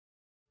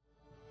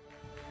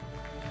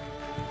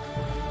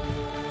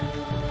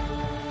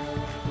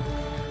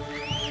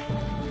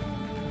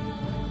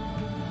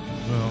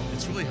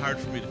really hard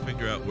for me to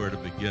figure out where to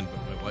begin,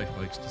 but my wife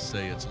likes to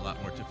say it's a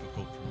lot more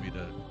difficult for me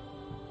to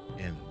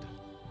end.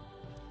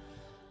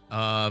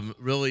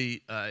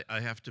 Really, I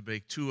have to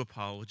make two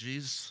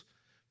apologies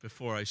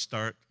before I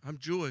start. I'm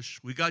Jewish.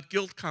 We got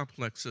guilt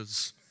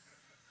complexes.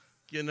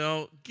 You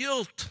know,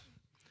 guilt.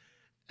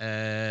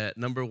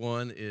 Number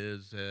one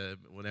is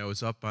when I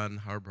was up on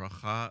Har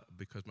Bracha,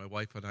 because my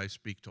wife and I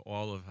speak to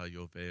all of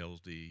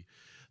Hayovel, the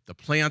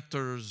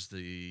planters,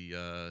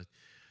 the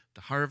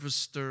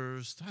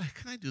harvesters.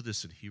 Can I do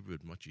this in Hebrew?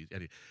 Much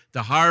easier.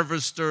 The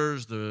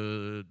harvesters.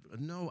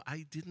 No,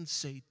 I didn't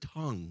say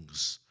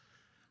tongues.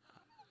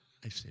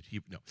 I said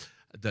Hebrew. No,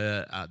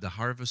 the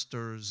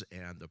harvesters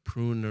and the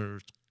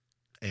pruners,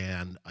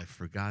 and I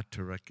forgot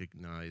to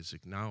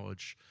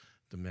acknowledge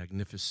the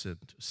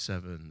magnificent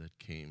seven that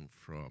came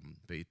from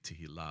Beit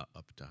Tehila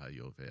up to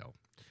Hayovel.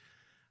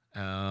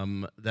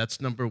 That's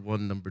number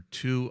one. Number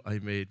two, I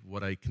made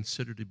what I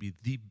consider to be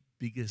the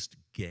biggest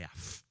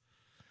gaffe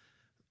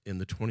in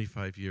the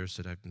 25 years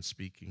that I've been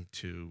speaking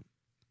to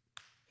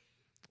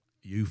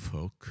you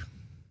folk.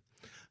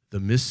 The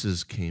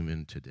missus came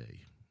in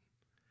today,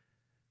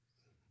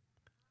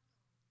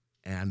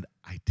 and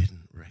I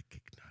didn't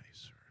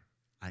recognize her.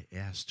 I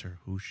asked her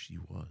who she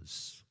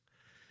was,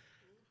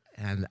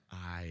 and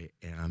I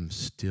am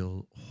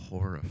still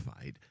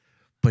horrified.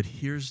 But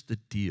here's the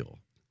deal.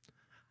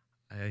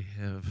 I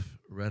have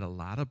read a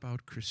lot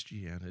about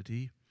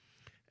Christianity,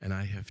 and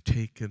I have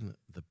taken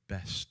the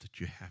best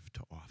that you have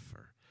to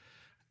offer.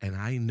 And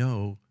I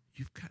know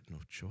you've got no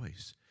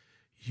choice.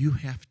 You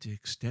have to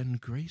extend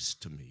grace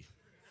to me.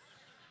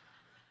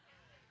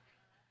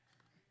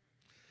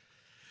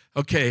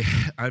 Okay,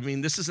 I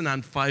mean, this is an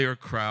on-fire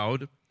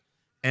crowd,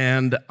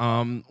 and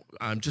I'm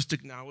just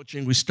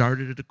acknowledging we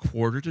started at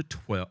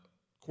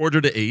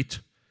 8:15,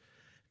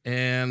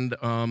 and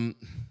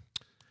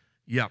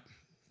yeah,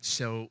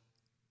 so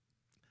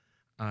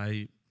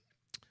I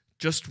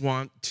just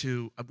want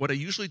to, what I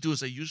usually do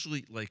is I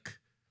usually like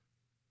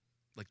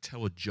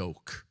tell a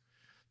joke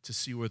to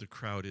see where the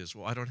crowd is.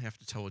 Well, I don't have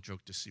to tell a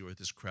joke to see where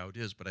this crowd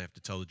is, but I have to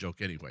tell a joke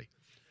anyway.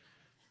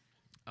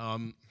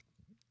 And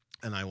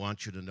I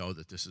want you to know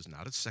that this is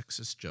not a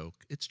sexist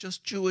joke. It's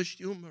just Jewish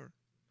humor.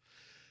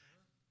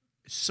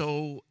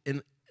 So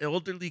an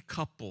elderly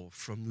couple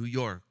from New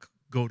York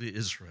go to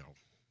Israel.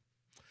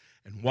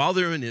 And while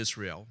they're in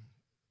Israel,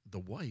 the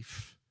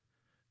wife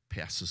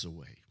passes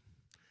away.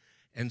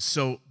 And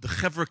so the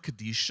Chevra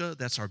Kadisha,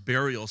 that's our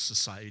burial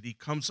society,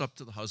 comes up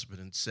to the husband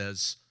and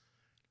says,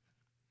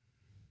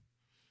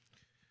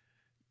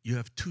 you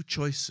have two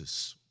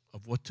choices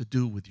of what to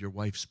do with your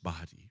wife's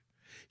body.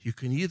 You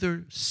can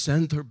either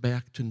send her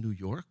back to New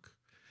York,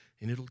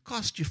 and it'll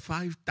cost you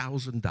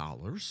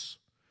 $5,000,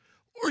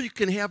 or you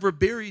can have her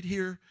buried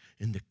here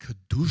in the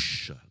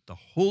Kedusha, the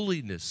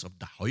holiness of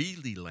the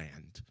Holy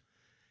Land.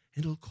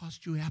 It'll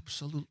cost you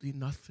absolutely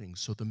nothing.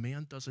 So the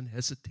man doesn't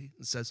hesitate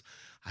and says,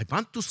 I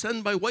want to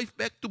send my wife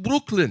back to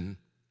Brooklyn.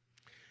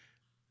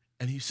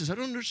 And he says, I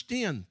don't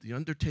understand. The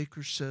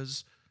undertaker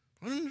says,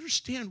 I don't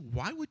understand.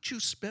 Why would you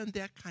spend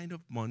that kind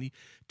of money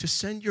to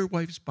send your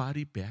wife's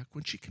body back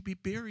when she can be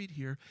buried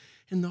here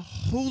in the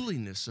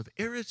holiness of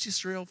Eretz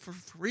Yisrael for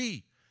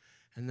free?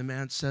 And the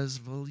man says,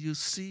 well, you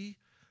see,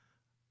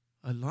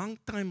 a long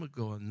time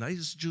ago, a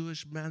nice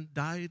Jewish man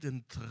died,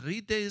 and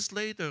 3 days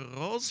later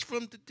rose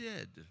from the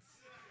dead.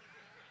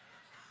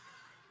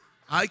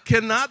 I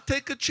cannot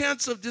take a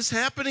chance of this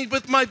happening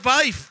with my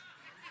wife.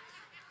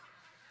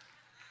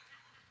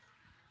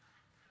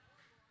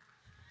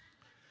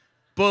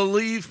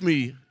 Believe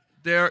me,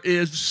 there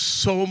is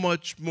so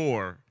much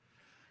more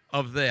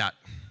of that.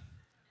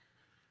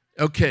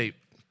 Okay.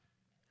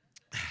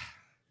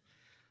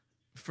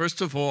 First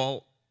of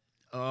all,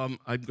 I'm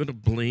going to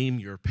blame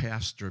your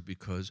pastor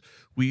because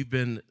we've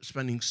been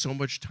spending so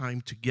much time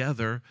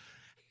together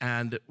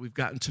and we've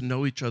gotten to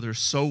know each other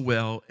so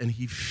well, and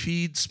he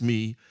feeds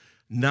me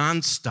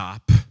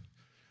nonstop.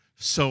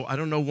 So I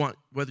don't know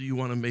whether you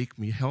want to make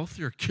me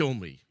healthy or kill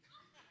me.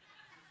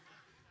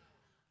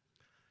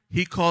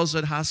 He calls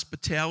it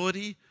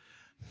hospitality.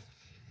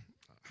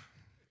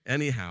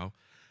 Anyhow,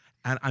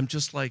 and I'm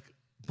just like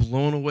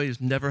blown away.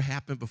 It's never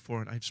happened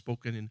before, and I've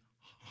spoken in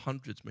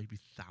hundreds, maybe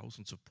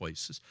thousands of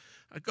places.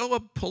 I go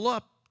up, pull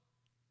up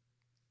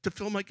to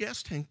fill my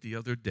gas tank the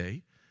other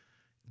day.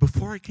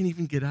 Before I can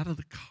even get out of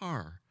the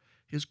car,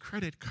 his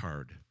credit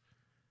card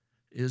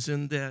is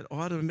in that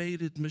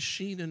automated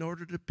machine in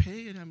order to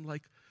pay it. I'm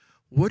like,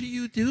 what are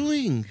you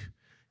doing?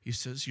 He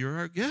says, you're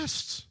our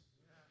guests.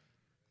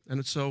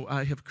 And so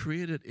I have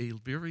created a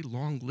very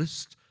long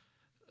list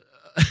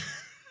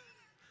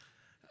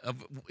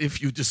of,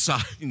 if you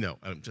decide, no,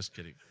 I'm just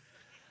kidding.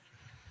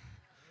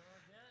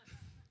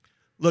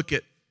 Look,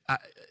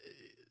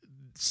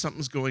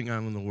 something's going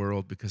on in the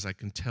world, because I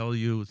can tell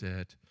you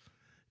that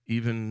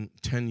even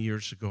 10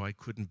 years ago, I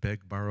couldn't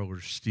beg, borrow,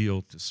 or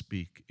steal to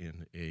speak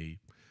in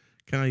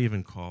can I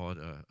even call it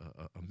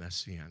a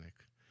messianic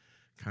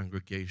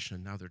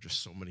congregation? Now there are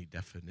just so many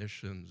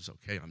definitions.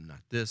 Okay, I'm not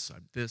this,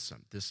 I'm this,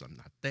 I'm this, I'm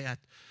not that.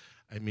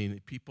 I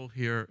mean, people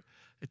here,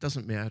 it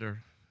doesn't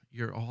matter.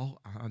 you're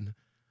all on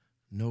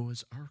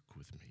Noah's Ark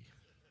with me.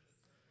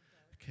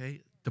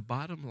 Okay? The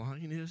bottom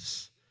line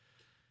is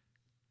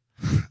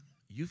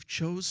you've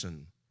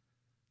chosen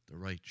the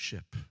right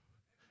ship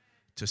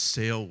to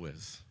sail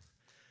with.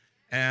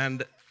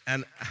 And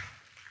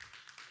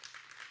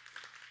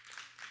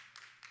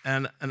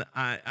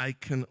I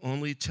can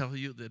only tell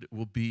you that it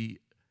will be,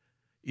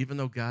 even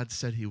though God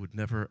said he would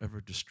never,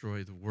 ever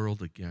destroy the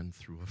world again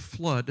through a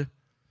flood,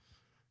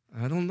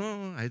 I don't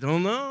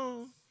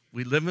know.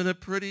 We live in a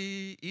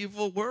pretty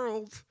evil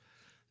world.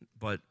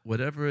 But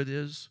whatever it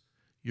is,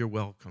 you're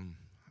welcome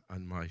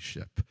on my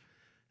ship.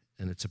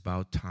 And it's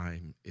about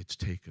time. It's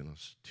taken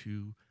us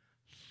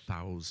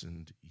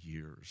 2,000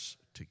 years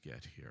to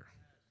get here.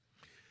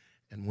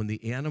 And when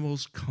the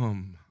animals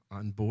come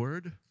on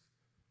board,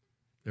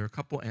 there are a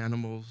couple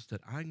animals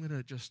that I'm going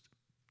to just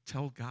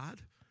tell God.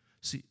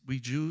 See, we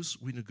Jews,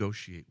 we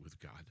negotiate with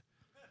God.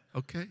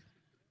 Okay?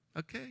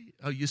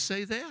 Oh, you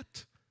say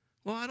that?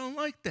 Well, I don't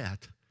like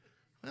that.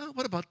 Well,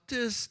 what about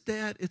this,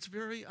 that? It's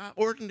very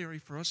ordinary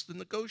for us to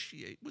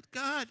negotiate with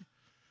God.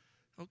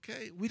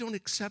 Okay? We don't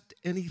accept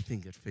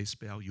anything at face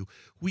value.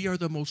 We are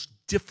the most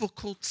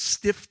difficult,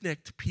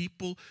 stiff-necked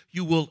people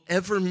you will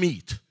ever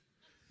meet.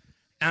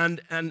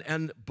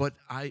 But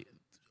I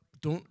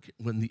don't,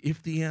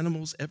 if the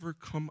animals ever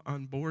come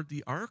on board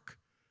the ark,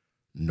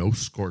 no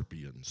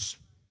scorpions.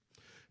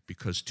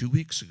 Because 2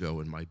 weeks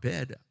ago in my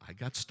bed, I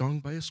got stung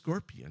by a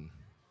scorpion.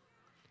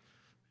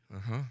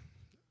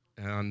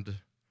 And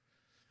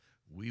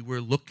we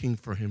were looking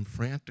for him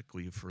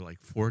frantically for like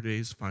 4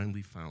 days,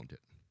 finally found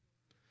it.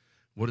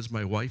 What does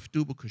my wife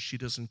do? Because she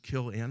doesn't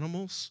kill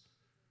animals,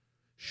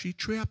 she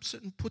traps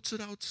it and puts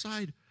it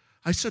outside.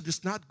 I said,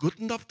 it's not good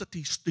enough that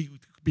he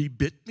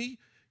bit me?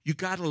 You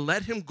got to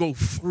let him go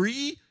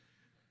free?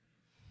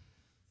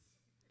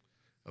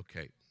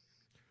 Okay.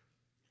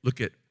 Look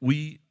at,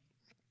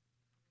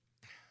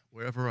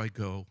 wherever I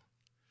go,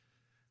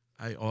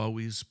 I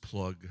always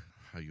plug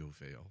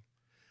Hayovel.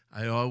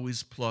 I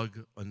always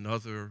plug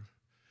another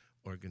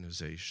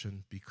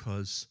organization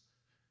because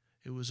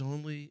it was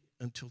only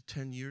until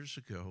 10 years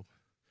ago,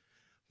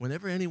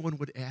 whenever anyone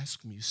would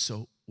ask me,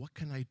 so what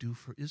can I do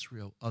for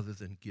Israel other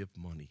than give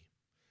money?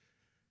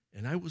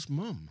 And I was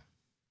mum.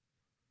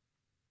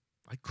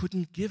 I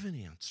couldn't give an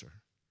answer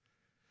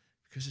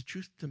because the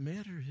truth of the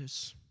matter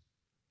is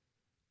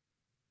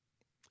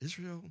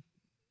Israel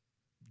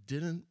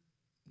didn't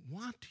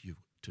want you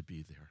to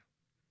be there.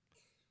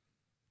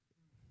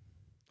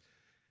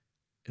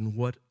 And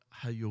what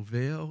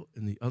Hayovel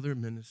and the other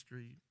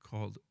ministry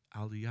called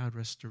Aliyah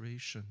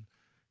Restoration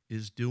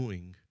is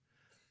doing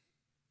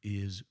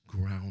is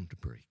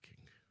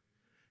groundbreaking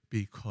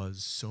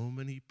because so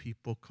many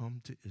people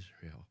come to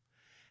Israel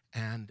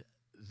and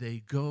they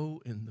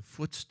go in the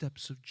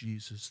footsteps of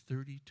Jesus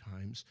 30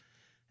 times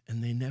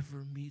and they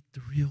never meet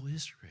the real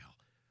Israel,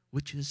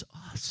 which is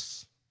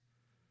us.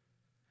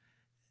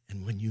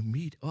 And when you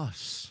meet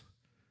us,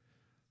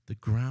 the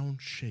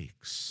ground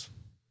shakes.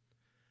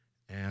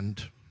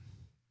 And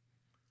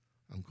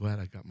I'm glad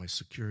I got my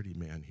security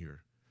man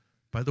here.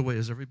 By the way,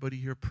 is everybody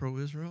here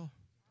pro-Israel?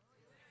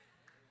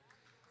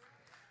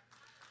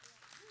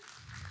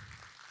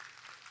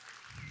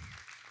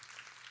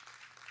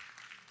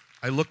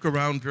 I look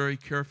around very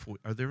carefully.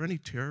 Are there any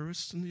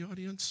terrorists in the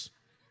audience?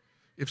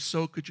 If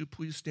so, could you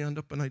please stand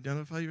up and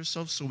identify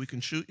yourself so we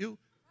can shoot you?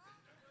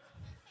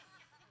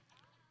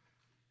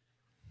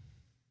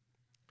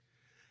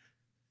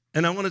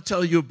 And I want to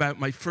tell you about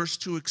my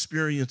first two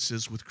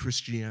experiences with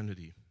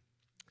Christianity.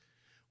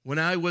 When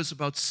I was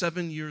about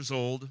 7 years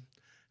old,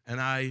 and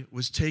I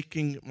was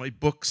taking my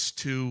books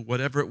to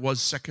whatever it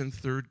was, second,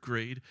 third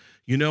grade,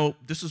 you know,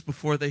 this was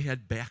before they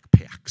had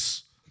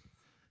backpacks.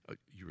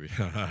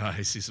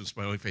 I see some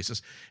smiling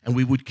faces. And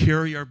we would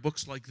carry our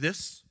books like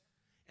this,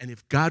 and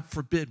if, God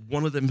forbid,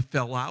 one of them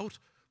fell out,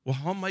 well,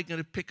 how am I going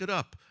to pick it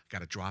up? I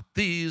got to drop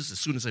these. As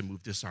soon as I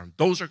move this arm,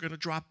 those are going to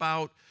drop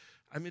out.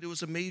 I mean, it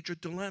was a major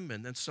dilemma.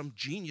 And then some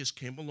genius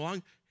came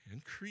along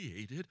and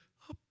created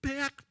a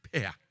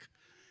backpack.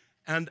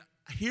 And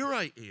here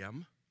I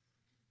am.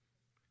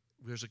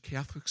 There's a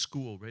Catholic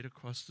school right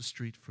across the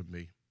street from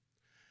me.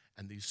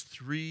 And these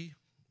three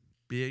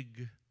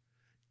big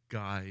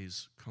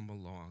guys come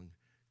along,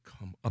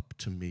 come up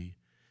to me,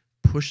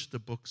 push the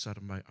books out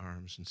of my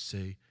arms and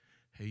say,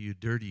 "Hey, you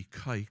dirty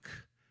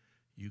kike,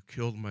 you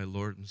killed my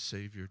Lord and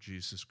Savior,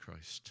 Jesus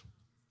Christ."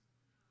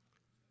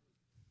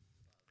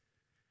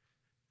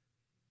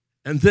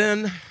 And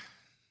then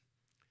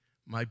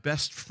my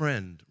best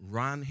friend,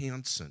 Ron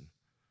Hansen,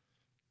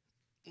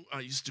 I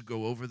used to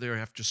go over there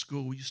after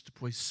school. We used to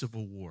play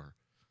Civil War.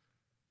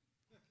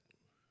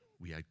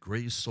 We had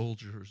gray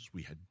soldiers.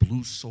 We had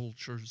blue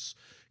soldiers,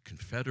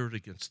 Confederate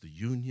against the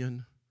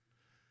Union.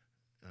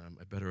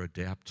 I better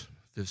adapt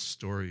this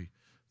story,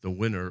 the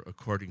winner,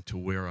 according to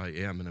where I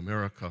am in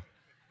America.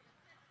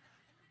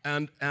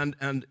 And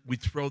we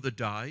throw the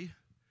die.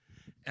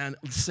 And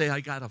let's say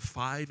I got a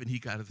 5 and he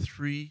got a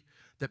 3.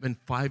 That meant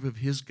 5 of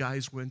his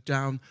guys went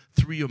down,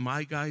 3 of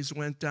my guys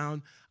went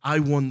down. I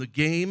won the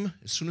game.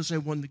 As soon as I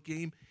won the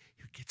game,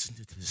 he gets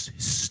into this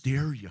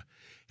hysteria,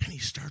 and he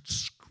starts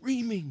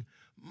screaming,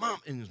 Mom,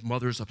 and his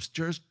mother's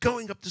upstairs,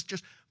 going up the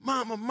stairs,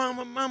 Mama,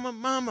 Mama, Mama,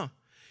 Mama.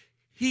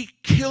 He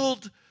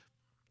killed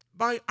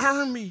my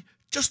army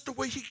just the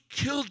way he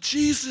killed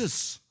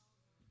Jesus.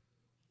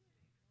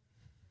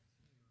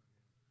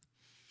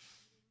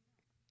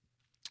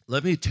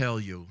 Let me tell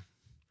you,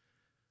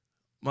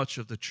 much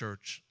of the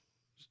church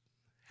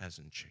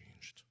hasn't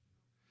changed.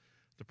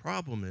 The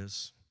problem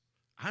is,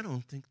 I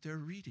don't think they're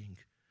reading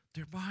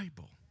their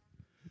Bible.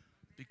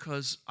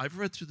 Because I've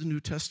read through the New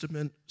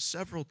Testament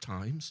several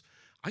times.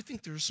 I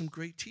think there are some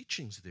great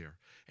teachings there.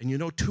 And you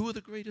know, two of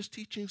the greatest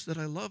teachings that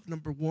I love,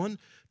 number one,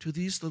 to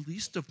these the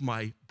least of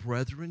my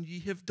brethren ye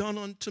have done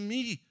unto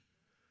me.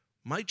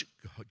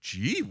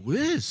 Gee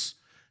whiz.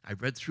 I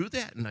read through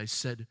that and I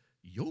said,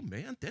 yo,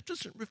 man, that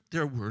doesn't,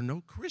 there were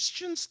no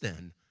Christians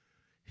then.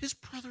 His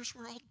brothers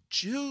were all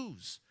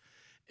Jews.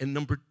 And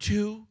number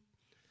two,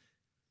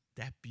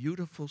 that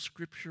beautiful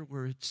scripture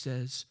where it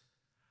says,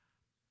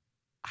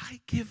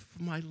 I give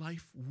my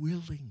life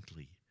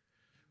willingly.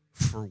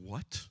 For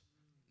what?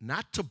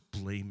 Not to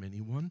blame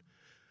anyone,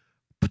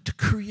 but to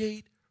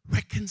create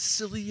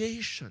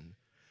reconciliation,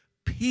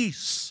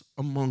 peace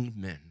among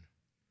men.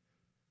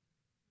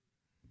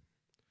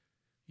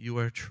 You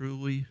are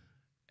truly,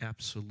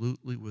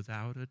 absolutely,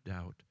 without a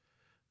doubt,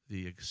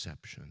 the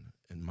exception.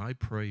 And my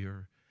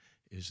prayer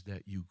is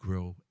that you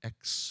grow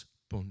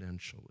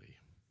exponentially.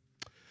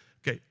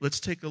 Okay, let's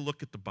take a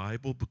look at the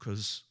Bible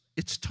because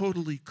it's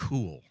totally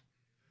cool.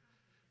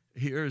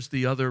 Here's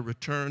the other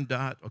return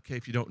dot. Okay,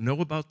 if you don't know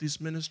about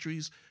these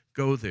ministries,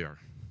 go there.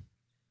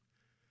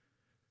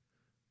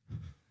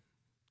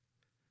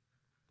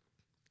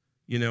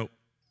 You know,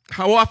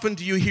 how often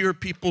do you hear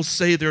people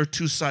say there are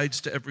two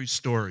sides to every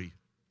story?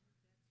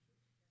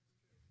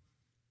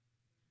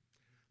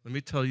 Let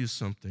me tell you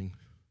something.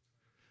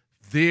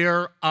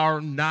 There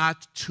are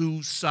not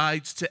two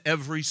sides to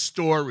every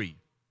story.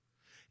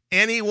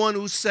 Anyone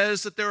who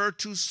says that there are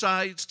two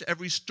sides to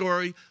every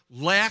story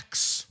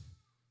lacks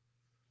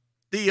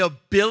the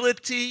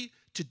ability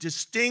to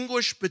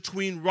distinguish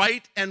between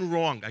right and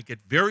wrong. I get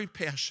very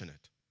passionate.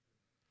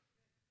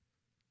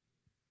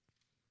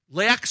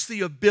 Lacks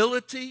the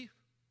ability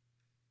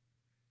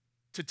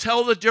to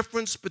tell the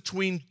difference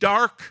between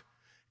dark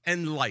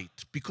and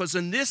light. Because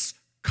in this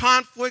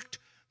conflict,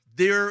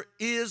 there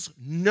is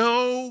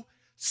no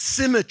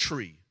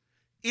symmetry.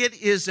 It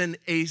is an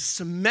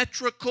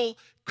asymmetrical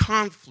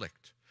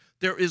conflict.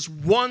 There is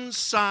one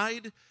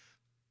side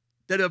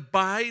that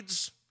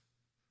abides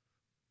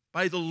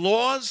by the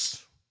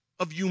laws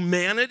of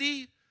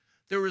humanity.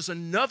 There is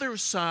another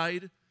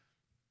side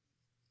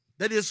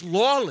that is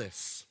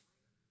lawless.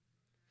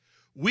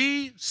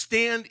 We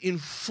stand in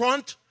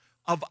front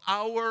of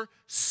our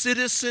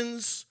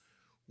citizens.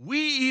 We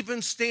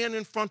even stand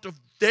in front of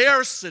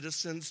their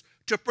citizens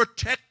to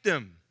protect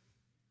them.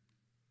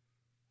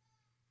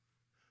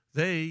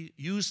 They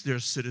use their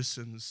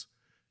citizens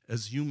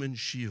as human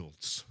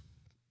shields.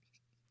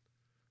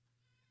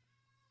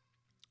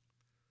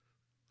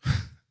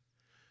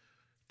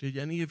 Did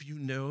any of you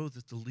know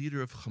that the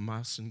leader of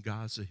Hamas in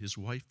Gaza, his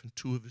wife and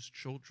two of his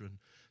children,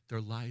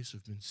 their lives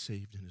have been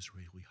saved in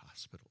Israeli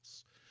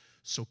hospitals?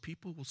 So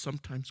people will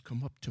sometimes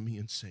come up to me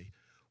and say,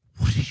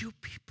 what are you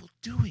people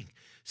doing?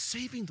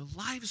 Saving the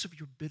lives of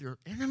your bitter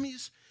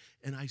enemies?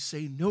 And I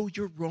say, no,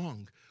 you're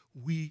wrong.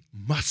 We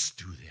must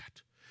do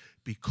that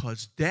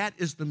because that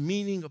is the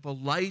meaning of a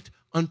light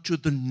unto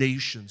the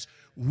nations.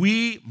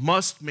 We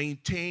must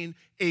maintain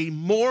a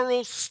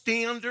moral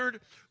standard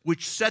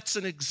which sets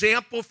an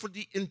example for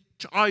the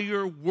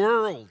entire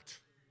world.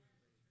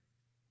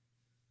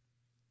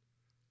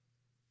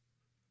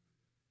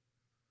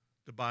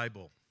 The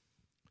Bible,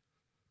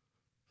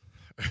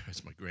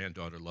 as my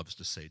granddaughter loves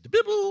to say, the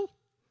Bible.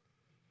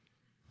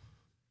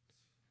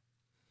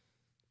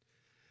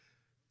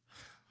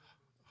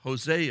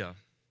 Hosea,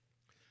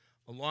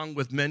 along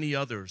with many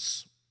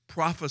others,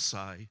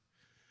 prophesy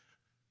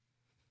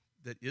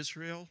that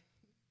Israel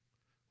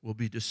will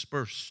be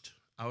dispersed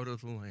out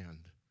of the land,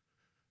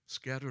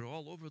 scattered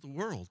all over the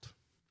world.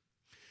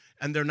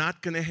 And they're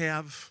not going to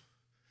have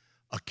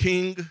a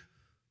king,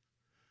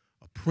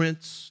 a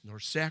prince, nor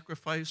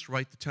sacrifice,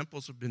 right? The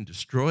temples have been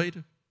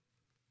destroyed.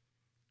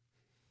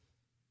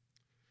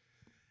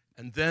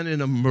 And then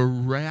in a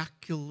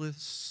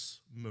miraculous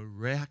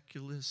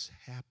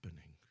happening,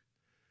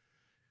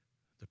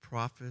 the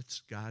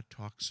prophets, God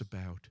talks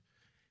about,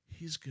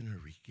 he's going to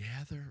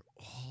regather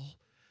all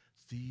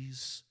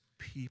these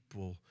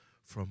people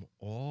from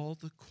all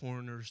the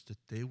corners that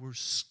they were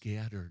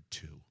scattered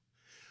to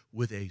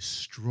with a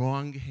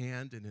strong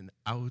hand and an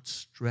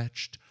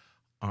outstretched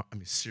arm. I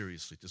mean,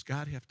 seriously, does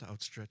God have to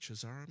outstretch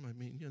his arm? I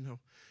mean, you know,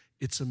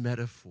 it's a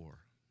metaphor.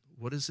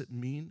 What does it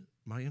mean?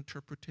 My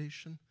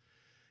interpretation?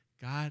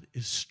 God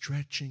is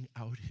stretching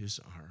out his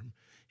arm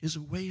is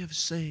a way of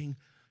saying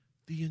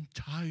the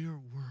entire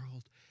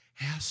world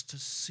has to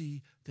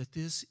see that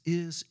this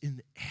is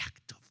an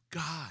act of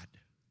God.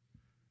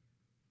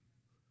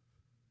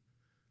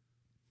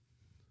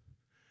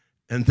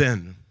 And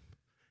then,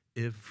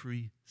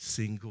 Every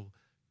single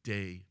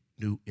day,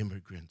 new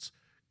immigrants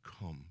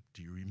come.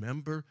 Do you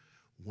remember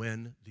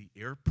when the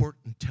airport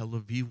in Tel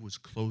Aviv was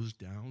closed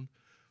down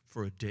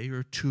for a day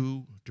or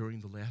two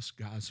during the last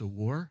Gaza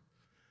war?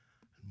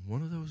 And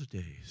one of those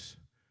days,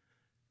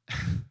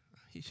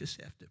 you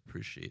just have to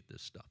appreciate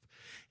this stuff.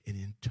 An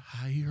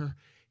entire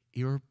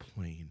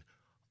airplane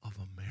of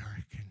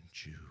American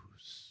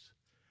Jews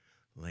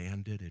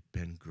landed at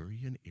Ben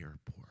Gurion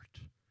Airport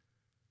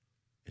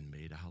and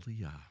made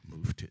Aliyah,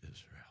 moved to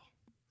Israel.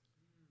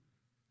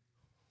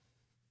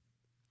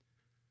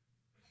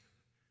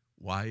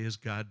 Why is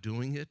God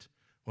doing it?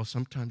 Well,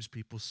 sometimes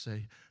people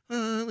say,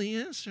 oh,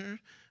 Eliezer,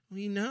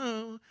 we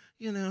know,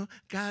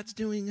 God's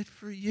doing it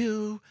for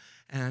you,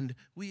 and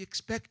we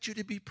expect you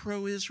to be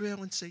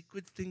pro-Israel and say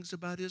good things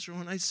about Israel.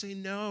 And I say,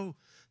 no,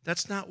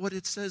 that's not what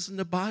it says in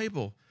the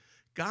Bible.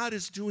 God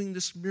is doing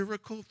this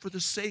miracle for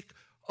the sake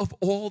of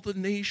all the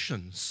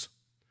nations,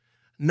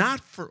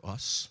 not for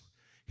us.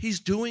 He's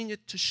doing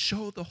it to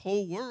show the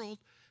whole world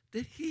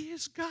that he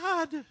is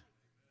God.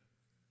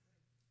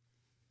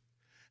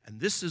 And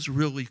this is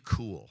really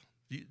cool.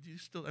 Do you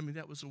still,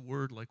 that was a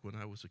word like when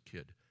I was a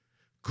kid.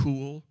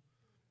 Cool.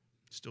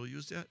 Still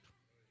use that?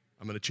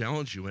 I'm going to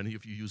challenge you. Any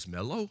of you use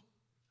mellow?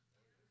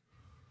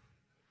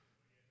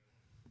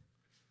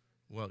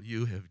 Well,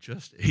 you have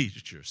just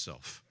aged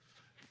yourself.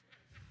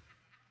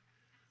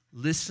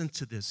 Listen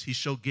to this. He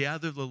shall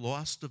gather the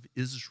lost of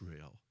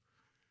Israel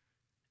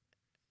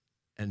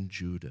and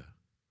Judah.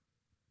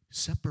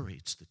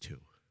 Separates the two.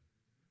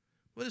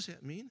 What does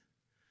that mean?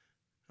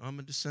 I'm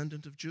a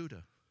descendant of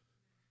Judah.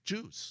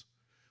 Jews.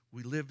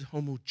 We lived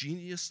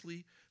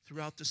homogeneously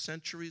throughout the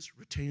centuries,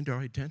 retained our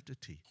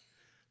identity.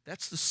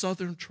 That's the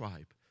southern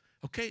tribe,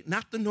 okay?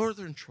 Not the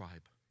northern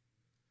tribe.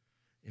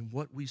 And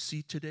what we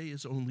see today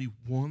is only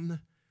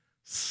one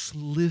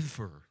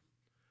sliver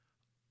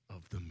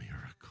of the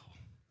miracle.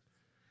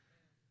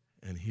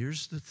 And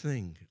here's the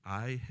thing.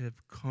 I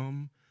have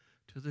come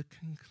to the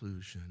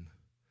conclusion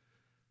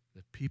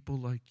that people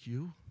like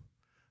you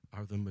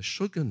are the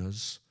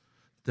Meshuganas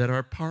that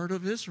are part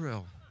of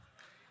Israel.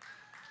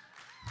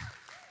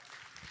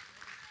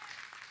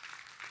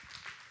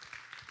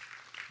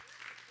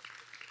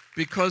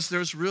 Because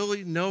there's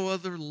really no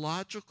other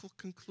logical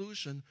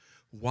conclusion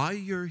why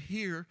you're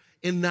here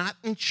and not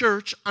in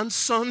church on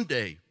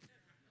Sunday.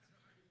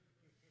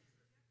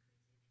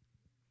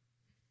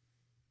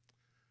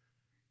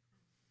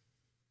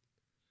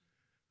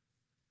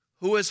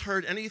 Who has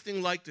heard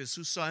anything like this?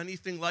 Who saw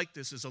anything like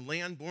this? As a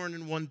land born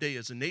in one day,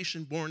 as a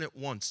nation born at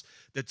once,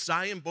 that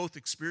Zion both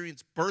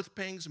experienced birth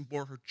pangs and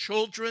bore her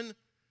children.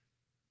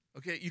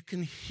 Okay, you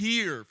can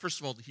hear, first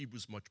of all, the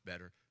Hebrew's much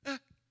better.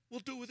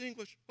 We'll do it with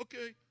English,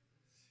 okay.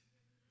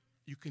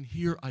 You can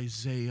hear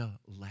Isaiah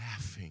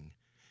laughing,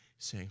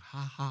 saying,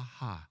 ha, ha,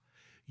 ha.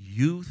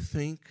 You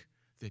think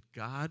that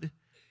God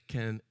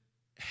can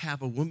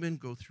have a woman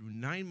go through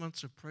 9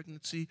 months of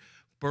pregnancy,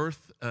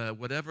 birth,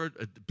 labor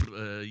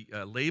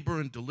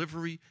and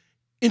delivery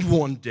in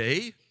one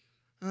day?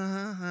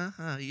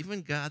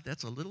 Even God,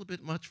 that's a little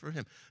bit much for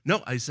him.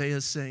 No, Isaiah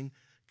is saying,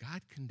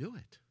 God can do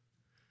it.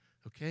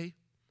 Okay?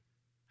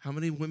 How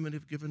many women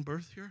have given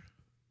birth here?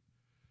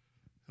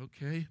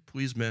 Okay,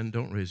 please, men,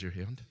 don't raise your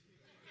hand.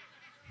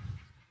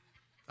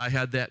 I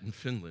had that in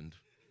Finland.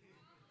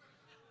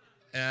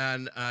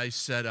 And I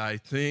said, I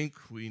think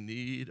we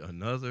need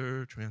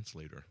another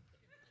translator.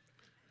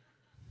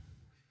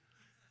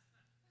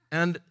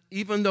 And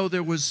even though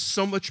there was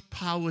so much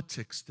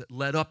politics that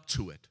led up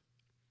to it,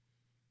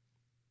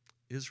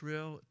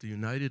 Israel, the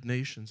United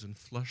Nations in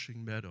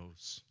Flushing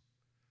Meadows,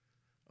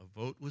 a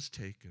vote was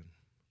taken,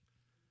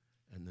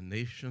 and the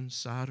nation,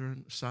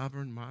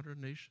 sovereign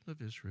modern nation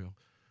of Israel,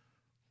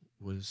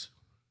 was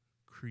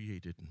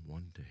created in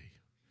one day.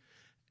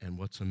 And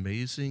what's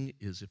amazing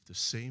is if the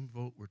same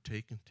vote were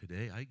taken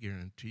today, I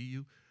guarantee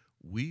you,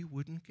 we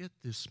wouldn't get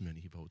this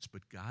many votes.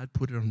 But God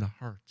put it on the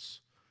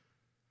hearts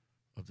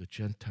of the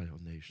Gentile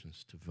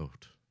nations to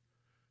vote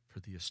for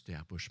the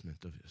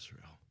establishment of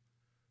Israel.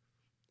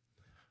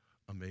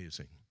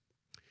 Amazing.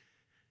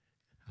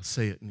 I'll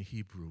say it in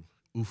Hebrew.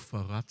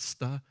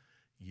 Ufaratzta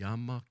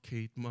yama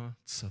kedma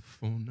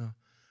tzafona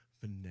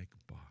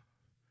v'negba.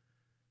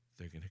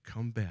 They're going to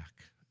come back.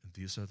 And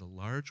these are the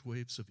large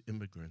waves of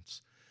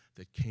immigrants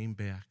that came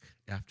back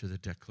after the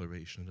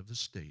declaration of the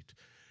state.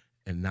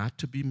 And not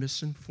to be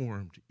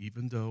misinformed,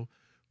 even though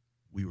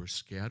we were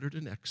scattered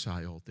in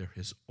exile, there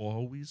has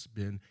always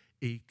been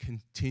a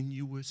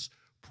continuous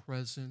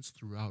presence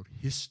throughout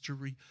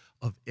history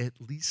of at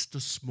least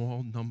a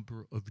small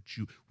number of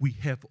Jews. We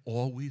have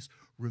always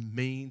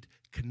remained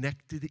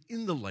connected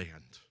in the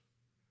land.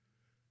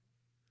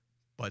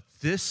 But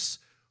this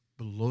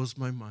blows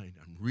my mind.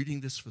 I'm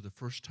reading this for the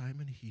first time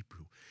in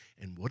Hebrew.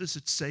 And what does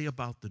it say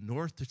about the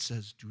north? It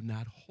says, do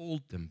not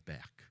hold them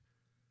back.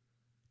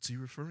 What's he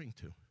referring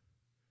to?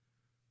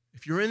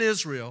 If you're in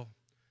Israel,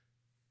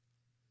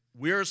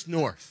 where's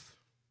north?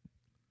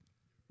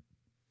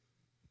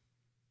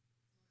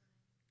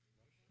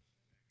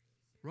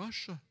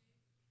 Russia.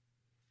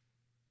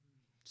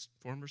 It's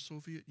former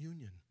Soviet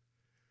Union.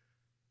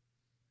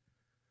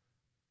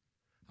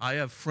 I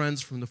have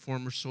friends from the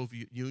former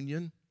Soviet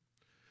Union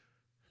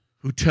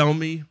who tell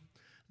me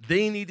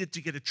they needed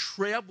to get a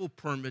travel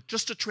permit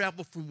just to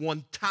travel from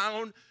one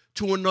town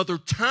to another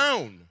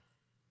town.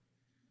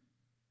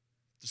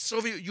 The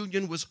Soviet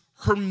Union was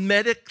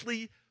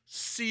hermetically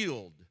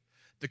sealed.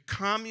 The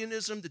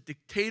communism, the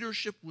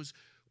dictatorship was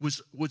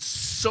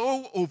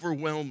so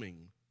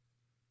overwhelming.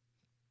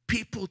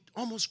 People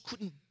almost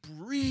couldn't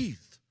breathe.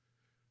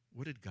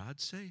 What did God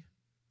say?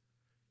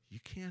 You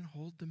can't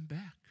hold them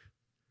back.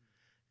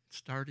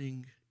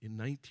 Starting in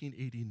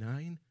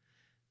 1989,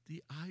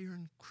 the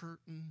Iron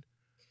Curtain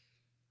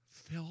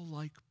fell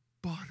like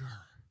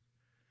butter.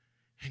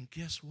 And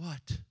guess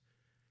what?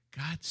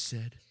 God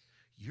said,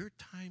 your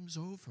time's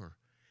over.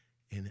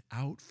 And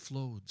out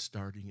flowed,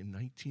 starting in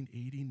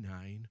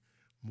 1989,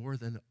 more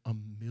than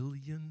 1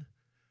 million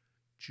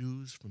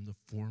Jews from the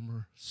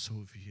former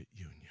Soviet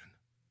Union.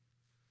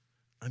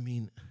 I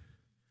mean,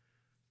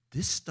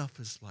 this stuff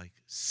is like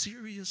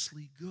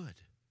seriously good.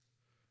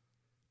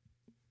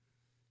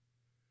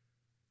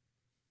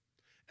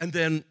 And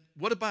then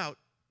what about,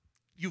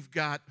 you've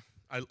got,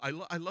 I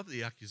love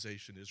the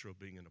accusation, Israel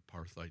being an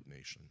apartheid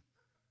nation.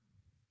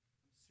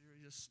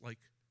 Serious, like,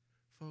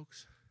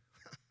 folks.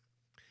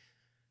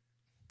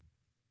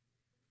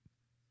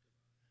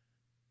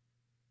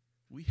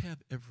 We have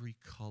every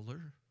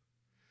color.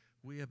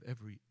 We have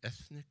every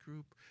ethnic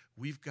group.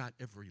 We've got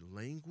every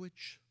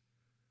language.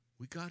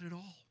 We got it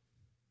all.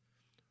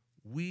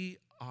 We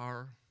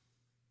are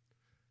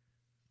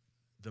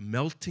the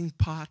melting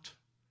pot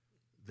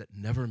that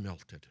never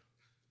melted.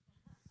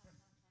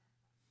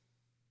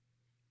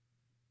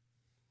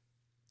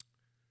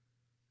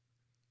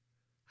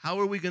 How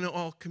are we going to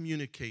all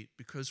communicate?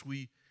 Because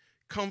we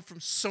come from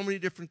so many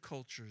different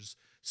cultures,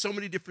 so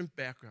many different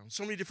backgrounds,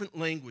 so many different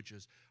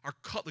languages.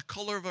 The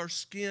color of our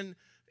skin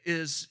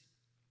is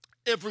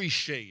every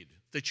shade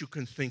that you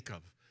can think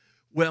of.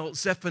 Well,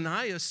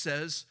 Zephaniah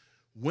says,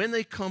 when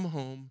they come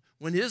home,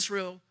 when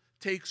Israel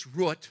takes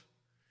root,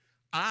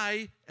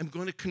 I am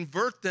going to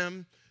convert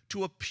them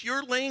to a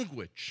pure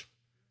language.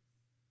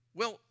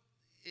 Well,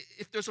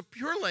 if there's a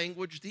pure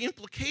language, the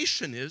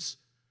implication is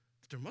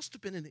that there must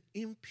have been an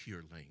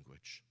impure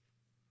language.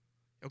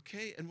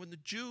 Okay? And when the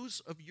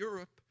Jews of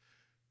Europe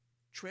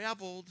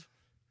traveled,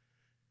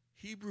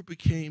 Hebrew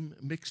became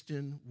mixed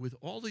in with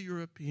all the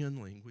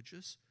European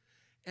languages,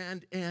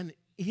 and an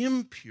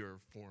impure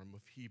form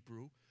of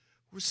Hebrew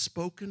was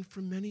spoken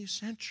for many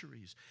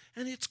centuries.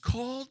 And it's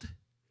called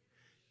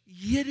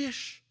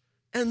Yiddish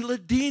and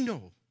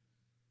Ladino.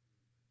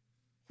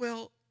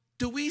 Well,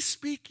 do we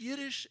speak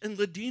Yiddish and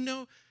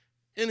Ladino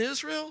in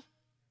Israel?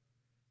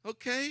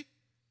 Okay.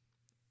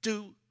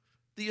 Do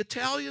the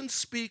Italians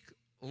speak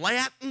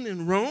Latin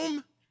in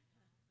Rome?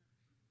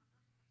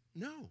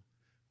 No.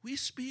 We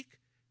speak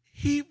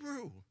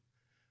Hebrew.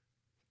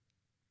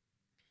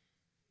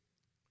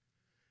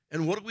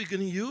 And what are we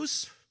going to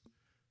use?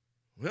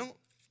 Well,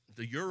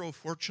 the euro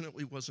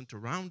fortunately wasn't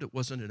around. It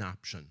wasn't an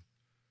option.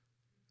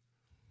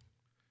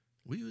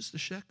 We use the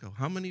shekel.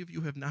 How many of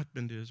you have not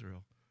been to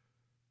Israel?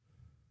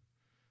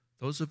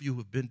 Those of you who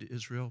have been to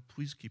Israel,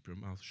 please keep your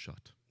mouth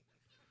shut.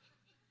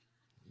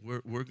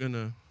 We're going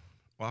to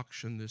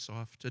auction this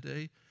off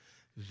today.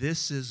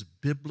 This is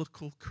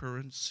biblical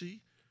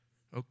currency,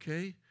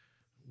 okay?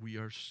 We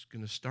are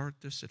going to start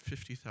this at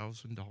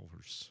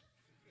 $50,000.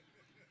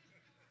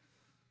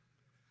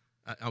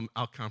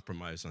 I'll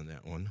compromise on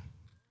that one.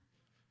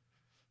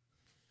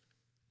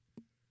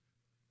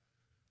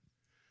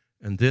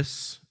 And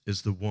this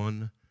is the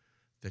one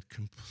that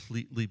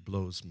completely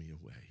blows me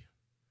away.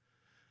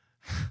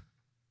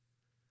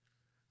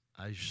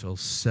 I shall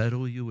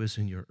settle you as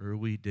in your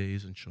early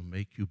days and shall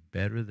make you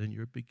better than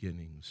your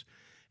beginnings,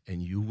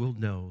 and you will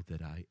know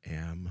that I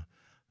am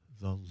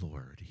the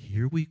Lord.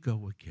 Here we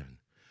go again.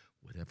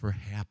 Whatever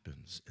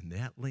happens in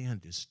that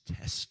land is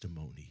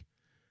testimony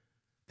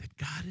that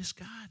God is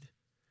God.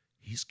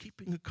 He's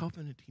keeping a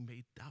covenant he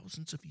made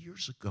thousands of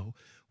years ago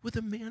with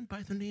a man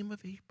by the name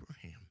of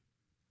Abraham.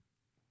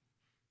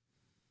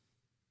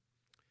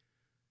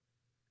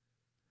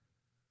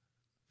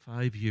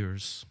 Five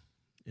years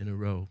in a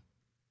row,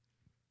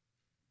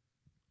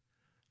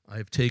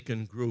 I've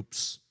taken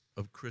groups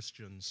of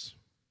Christians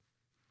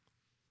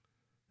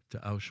to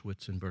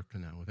Auschwitz and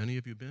Birkenau. Have any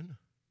of you been?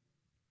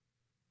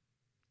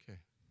 Okay.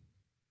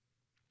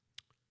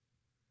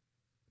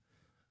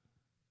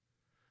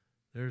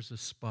 There's a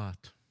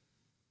spot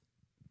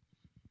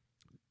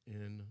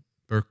in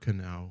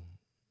Birkenau,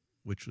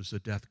 which was a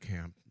death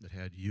camp that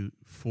had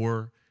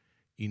 4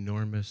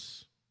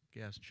 enormous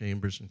gas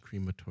chambers and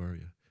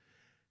crematoria.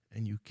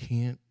 And you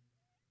can't,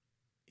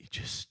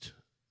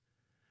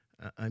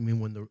 I mean,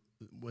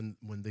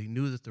 when they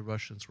knew that the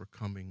Russians were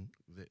coming,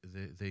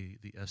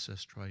 the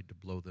SS tried to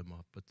blow them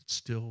up. But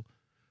still,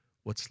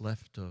 what's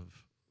left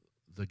of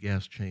the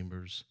gas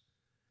chambers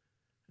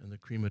and the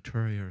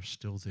crematoria are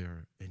still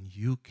there. And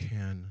you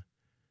can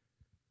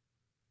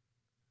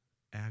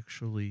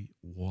actually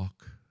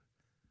walk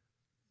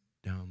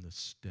down the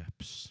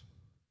steps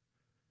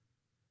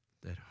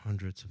that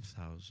hundreds of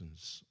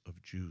thousands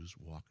of Jews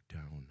walked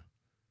down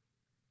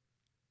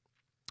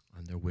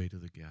on their way to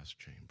the gas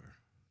chamber.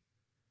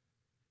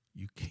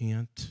 You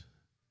can't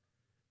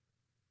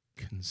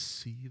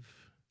conceive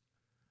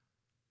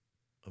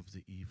of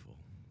the evil.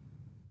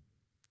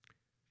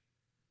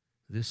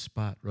 This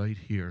spot right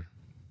here,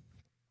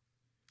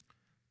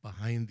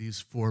 behind these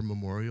 4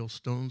 memorial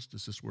stones,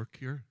 does this work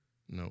here?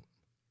 No.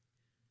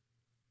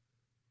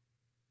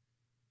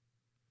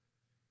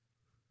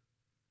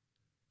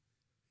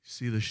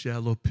 See the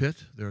shallow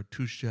pit? There are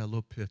 2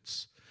 shallow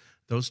pits.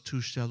 Those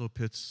 2 shallow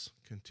pits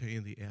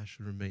contain the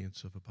ashen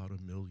remains of about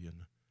 1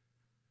 million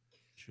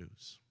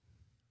Jews.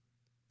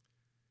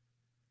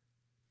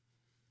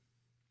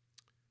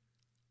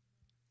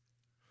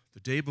 The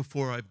day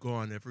before I've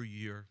gone every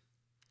year,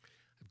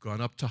 I've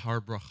gone up to Har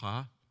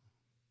Bracha,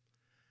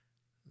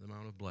 the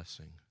Mount of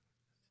Blessing,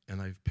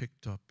 and I've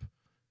picked up,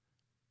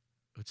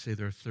 let's say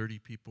there are 30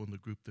 people in the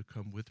group that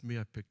come with me,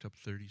 I've picked up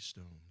 30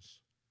 stones.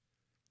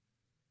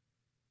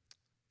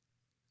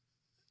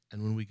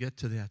 And when we get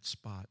to that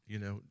spot, you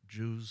know,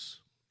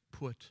 Jews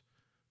put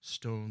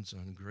stones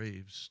on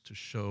graves to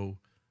show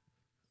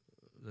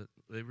that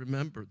they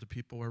remember, the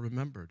people are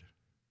remembered.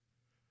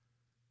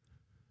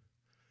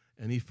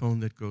 Any phone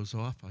that goes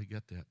off, I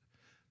get that,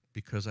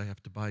 because I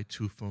have to buy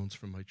 2 phones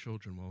for my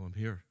children while I'm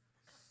here.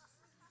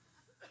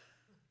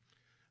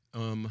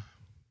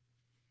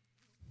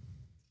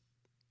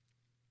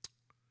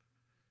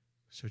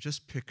 So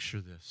just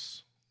picture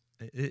this.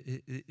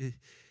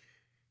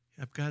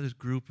 I've got a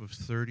group of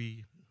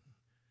 30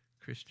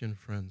 Christian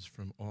friends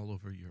from all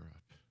over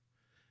Europe,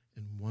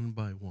 and one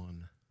by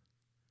one,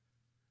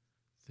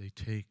 they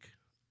take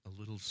a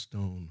little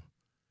stone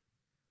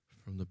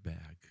from the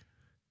bag,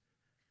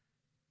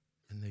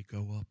 and they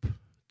go up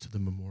to the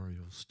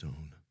memorial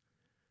stone,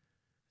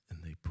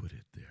 and they put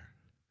it there.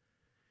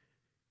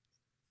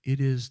 It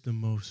is the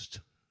most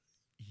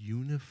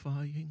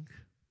unifying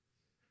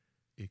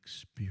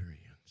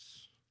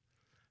experience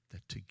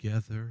that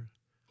together,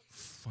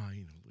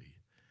 finally,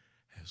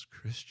 as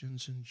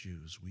Christians and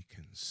Jews, we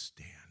can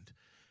stand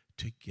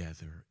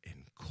together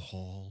and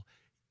call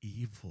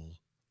evil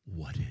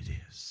what it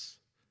is.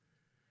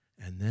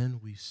 And then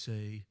we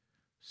say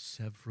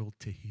several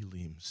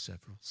Tehillim,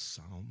 several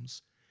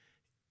psalms,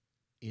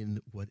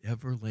 in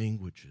whatever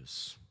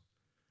languages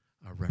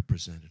are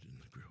represented in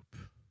the group.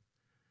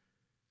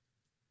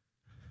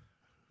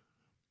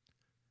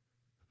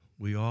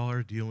 We all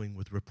are dealing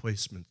with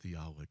replacement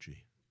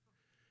theology.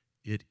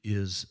 It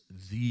is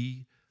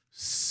the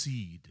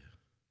seed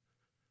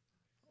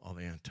of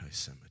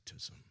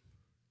anti-Semitism.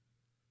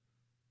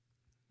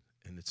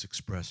 And it's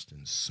expressed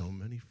in so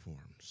many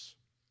forms.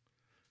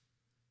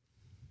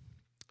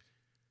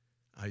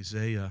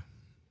 Isaiah,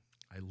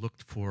 I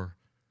looked for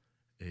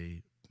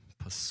a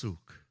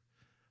pasuk,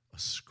 a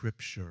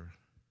scripture,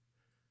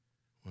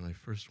 when I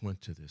first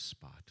went to this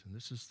spot. And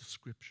this is the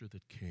scripture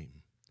that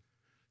came.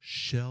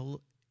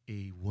 Shall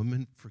a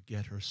woman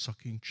forget her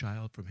sucking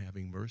child from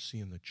having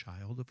mercy on the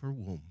child of her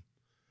womb?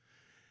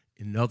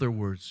 In other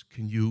words,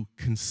 can you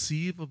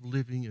conceive of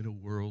living in a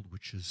world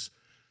which is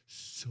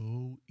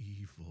so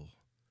evil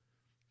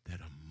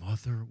that a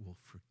mother will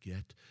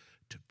forget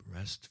to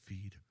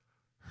breastfeed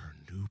her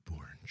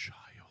newborn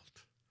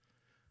child?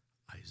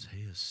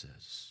 Isaiah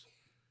says,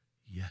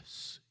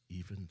 yes,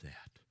 even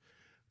that.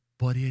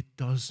 But it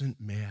doesn't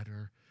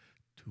matter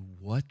to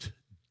what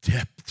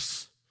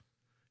depths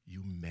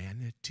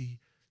humanity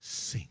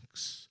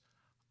sinks.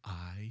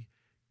 I,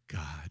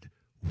 God,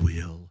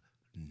 will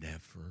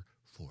never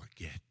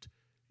forget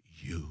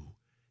you,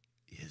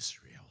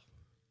 Israel.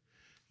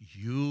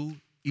 You,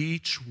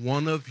 each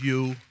one of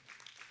you,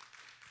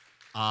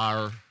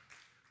 are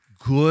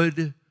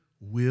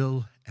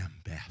goodwill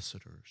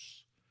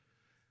ambassadors.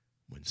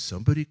 When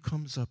somebody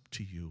comes up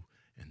to you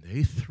and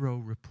they throw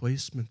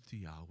replacement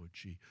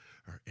theology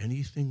or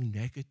anything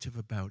negative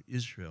about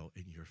Israel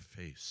in your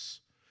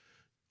face,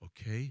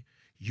 okay,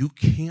 you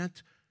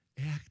can't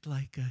act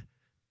like an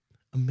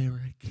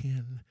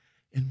American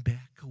and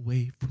back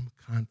away from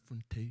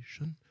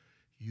confrontation.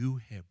 You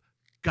have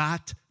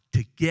got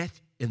to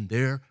get in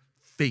their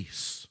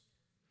face.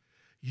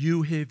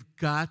 You have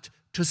got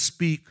to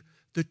speak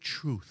the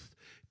truth,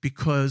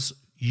 because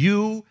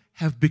you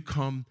have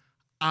become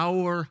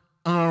our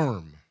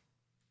arm.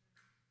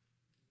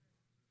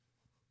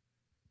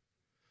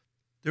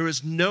 There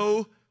is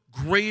no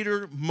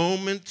greater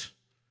moment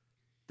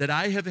that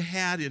I have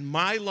had in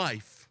my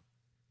life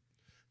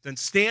than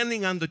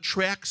standing on the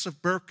tracks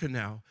of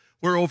Birkenau,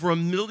 where over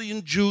 1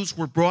 million Jews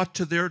were brought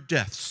to their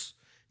deaths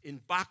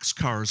in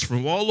boxcars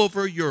from all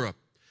over Europe,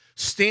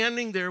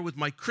 standing there with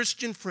my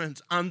Christian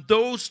friends on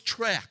those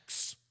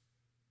tracks,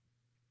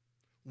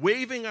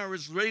 waving our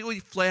Israeli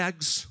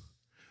flags,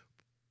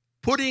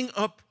 putting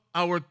up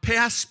our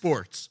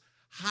passports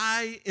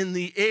high in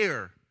the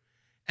air,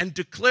 and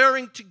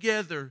declaring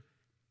together,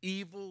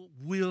 evil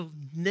will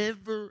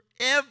never,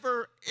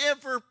 ever,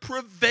 ever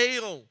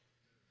prevail,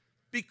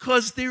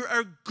 because there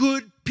are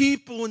good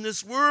people in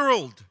this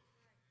world.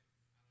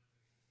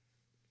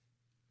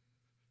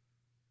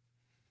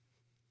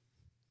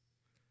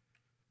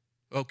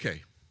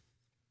 Okay.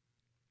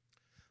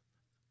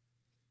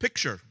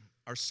 Picture,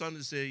 our son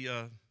is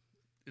a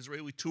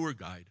Israeli tour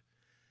guide.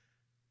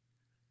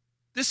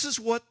 This is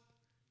what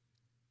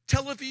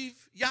Tel Aviv,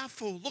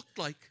 Yafo looked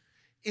like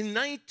in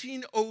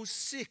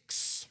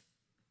 1906.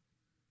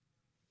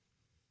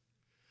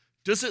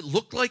 Does it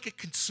look like it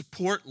can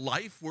support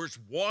life? Where's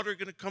water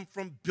going to come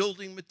from?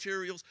 Building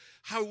materials?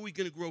 How are we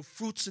going to grow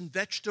fruits and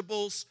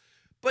vegetables?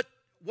 But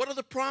what are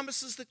the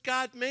promises that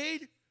God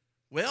made?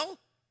 Well,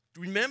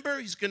 remember,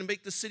 he's going to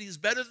make the cities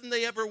better than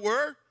they ever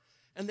were.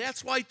 And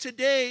that's why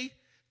today,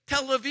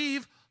 Tel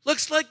Aviv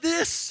looks like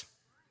this.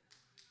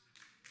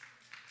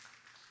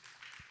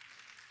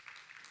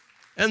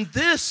 And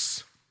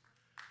this,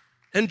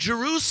 and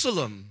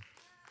Jerusalem,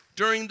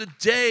 during the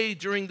day,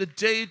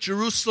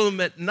 Jerusalem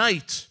at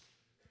night.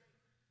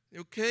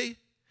 Okay?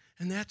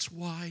 And that's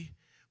why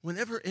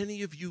whenever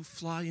any of you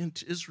fly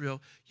into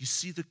Israel, you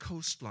see the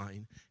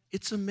coastline.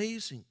 It's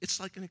amazing. It's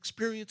like an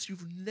experience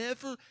you've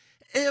never,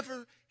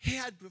 ever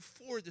had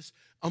before. This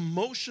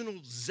emotional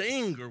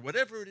zing or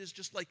whatever it is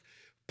just like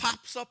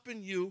pops up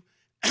in you.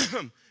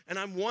 And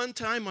I'm on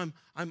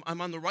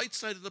the right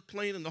side of the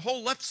plane, and the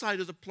whole left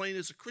side of the plane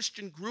is a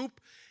Christian group,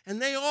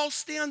 and they all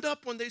stand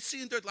up when they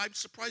see their life. I'm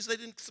surprised they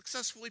didn't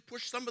successfully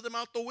push some of them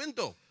out the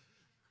window.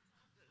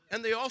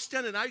 And they all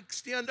stand, and I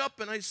stand up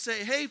and I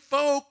say, hey,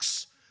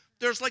 folks,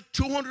 there's like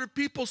 200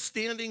 people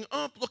standing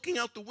up looking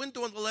out the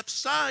window on the left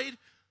side.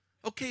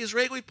 Okay,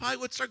 Israeli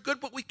pilots are good,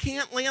 but we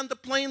can't land the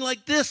plane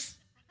like this.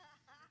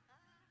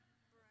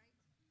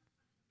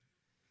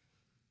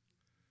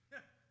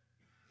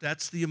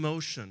 That's the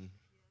emotion.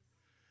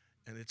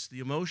 And it's the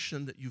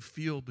emotion that you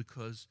feel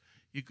because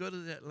you go to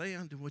that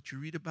land and what you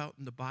read about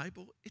in the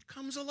Bible, it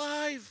comes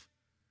alive.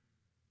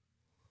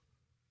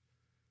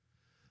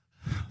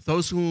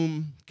 Those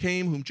whom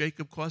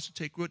Jacob caused to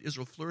take root,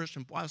 Israel flourished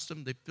and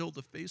blossomed. They filled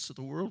the face of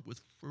the world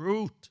with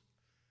fruit.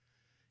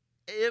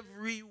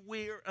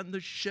 Everywhere on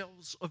the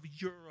shelves of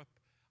Europe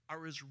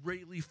are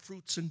Israeli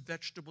fruits and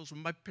vegetables.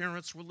 When my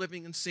parents were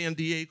living in San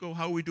Diego,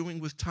 how are we doing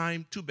with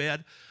time? Too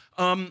bad.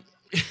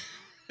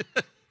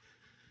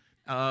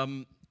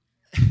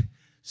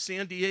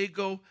 San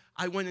Diego,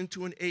 I went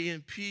into an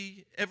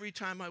A&P every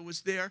time I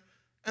was there,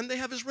 and they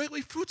have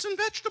Israeli fruits and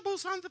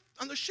vegetables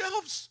on the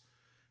shelves.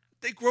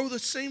 They grow the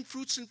same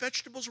fruits and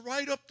vegetables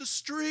right up the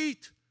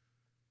street.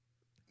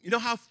 You know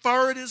how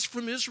far it is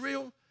from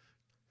Israel?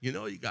 You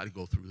know, you got to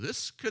go through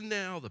this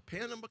canal, the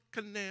Panama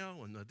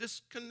Canal, and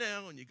this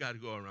canal, and you got to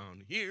go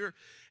around here.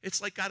 It's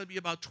like got to be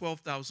about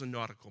 12,000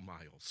 nautical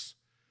miles.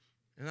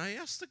 And I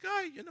asked the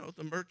guy, you know,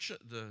 the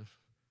merchant, the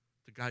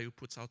guy who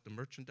puts out the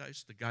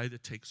merchandise, the guy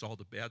that takes all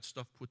the bad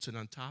stuff, puts it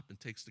on top, and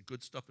takes the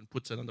good stuff and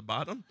puts it on the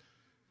bottom.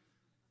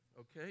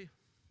 Okay?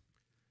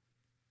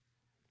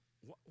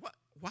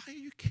 Why are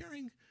you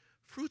carrying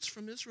fruits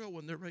from Israel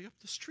when they're right up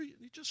the street?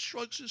 And he just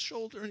shrugs his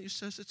shoulder and he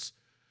says, it's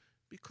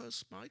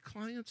because my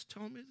clients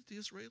tell me that the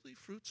Israeli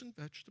fruits and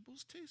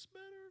vegetables taste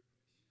better.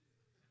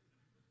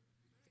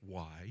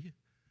 Why?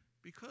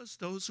 Because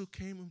those who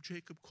came whom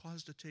Jacob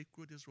caused to take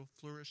root, Israel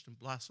flourished and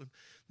blossomed.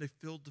 They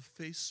filled the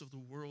face of the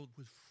world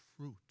with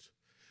fruit.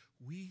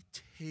 We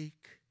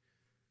take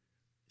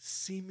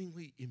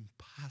seemingly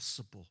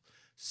impossible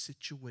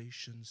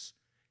situations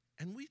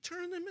and we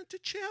turn them into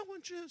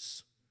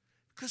challenges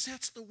because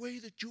that's the way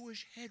the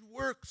Jewish head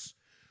works.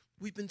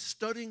 We've been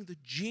studying the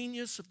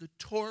genius of the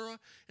Torah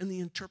and the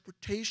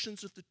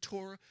interpretations of the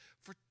Torah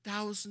for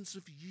thousands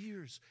of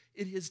years.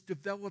 It has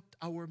developed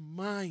our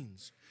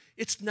minds.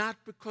 It's not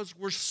because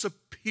we're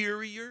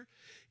superior.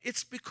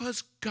 It's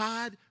because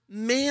God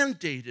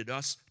mandated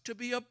us to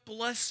be a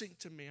blessing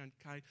to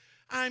mankind.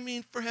 I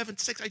mean, for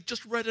heaven's sakes, I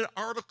just read an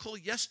article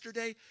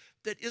yesterday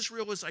that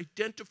Israel has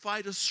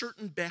identified a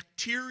certain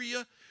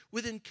bacteria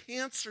within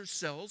cancer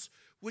cells,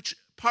 which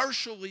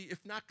partially,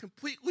 if not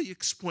completely,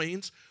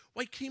 explains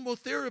why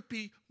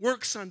chemotherapy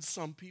works on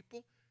some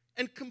people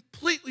and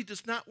completely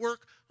does not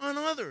work on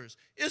others.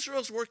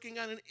 Israel's working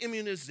on an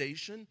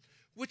immunization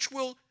which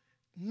will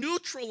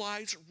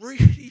neutralize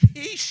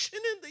radiation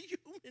in the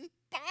human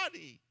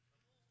body.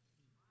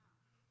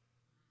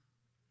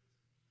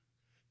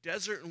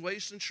 Desert and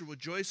wasteland shall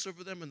rejoice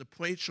over them, and the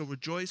plain shall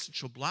rejoice and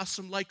shall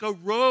blossom like a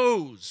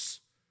rose.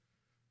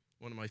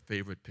 One of my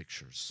favorite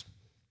pictures.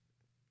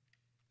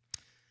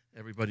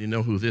 Everybody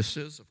know who this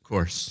is? Of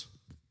course.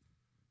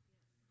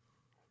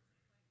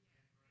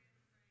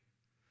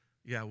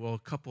 Yeah, well, a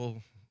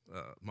couple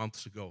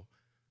months ago,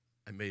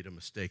 I made a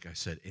mistake. I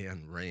said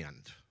Anne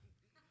Rand.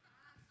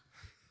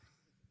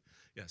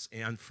 Yes,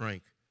 Anne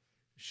Frank.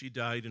 She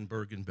died in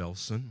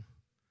Bergen-Belsen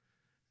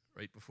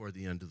right before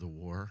the end of the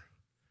war.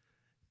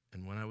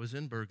 And when I was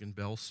in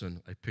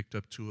Bergen-Belsen, I picked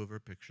up two of her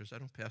pictures. I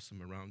don't pass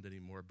them around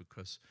anymore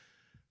because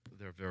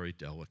they're very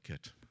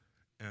delicate.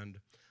 And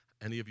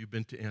any of you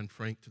been to Anne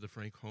Frank, to the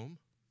Frank home?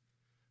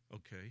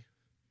 Okay.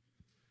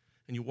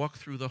 And you walk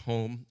through the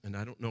home, and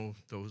I don't know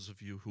those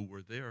of you who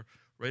were there,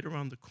 right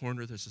around the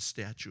corner there's a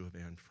statue of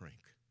Anne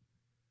Frank.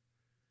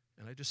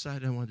 And I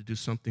decided I wanted to do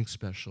something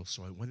special,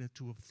 so I went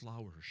into a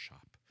flower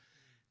shop,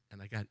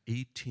 and I got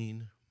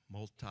 18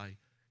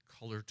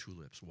 multi-color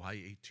tulips. Why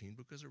 18?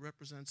 Because it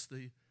represents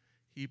the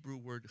Hebrew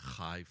word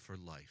chai, for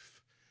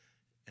life.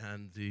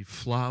 And the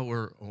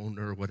flower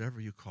owner,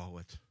 whatever you call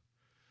it,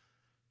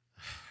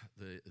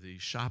 the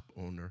shop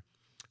owner,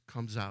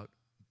 comes out,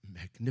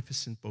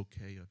 magnificent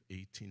bouquet of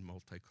 18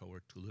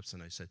 multicolored tulips.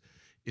 And I said,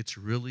 it's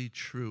really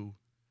true.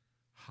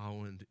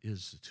 Holland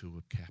is the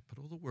tulip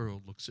capital of the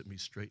world. Looks at me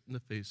straight in the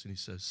face and he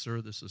says,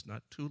 sir, this is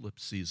not tulip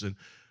season.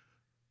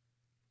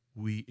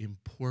 We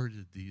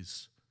imported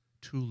these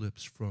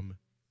tulips from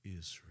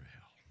Israel.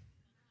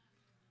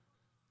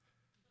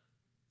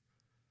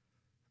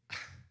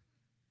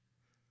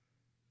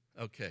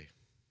 Okay.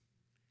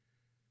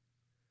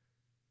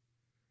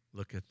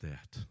 Look at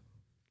that. I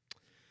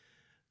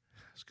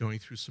was going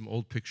through some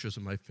old pictures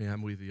of my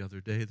family the other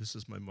day. This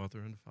is my mother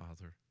and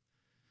father.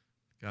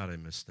 God, I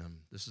miss them.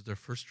 This is their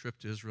first trip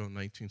to Israel in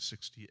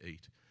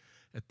 1968.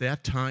 At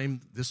that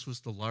time, this was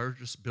the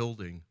largest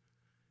building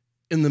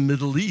in the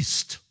Middle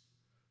East,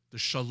 the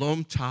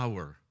Shalom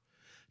Tower.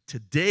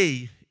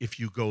 Today,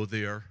 if you go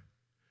there,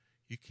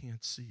 you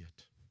can't see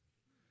it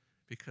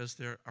because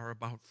there are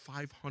about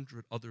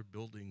 500 other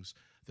buildings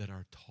that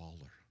are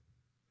taller.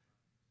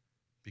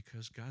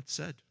 Because God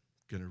said,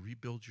 going to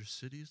rebuild your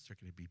cities, they're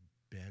going to be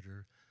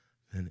better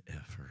than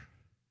ever.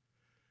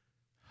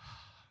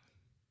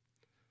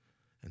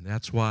 And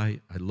that's why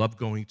I love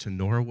going to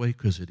Norway,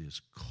 because it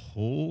is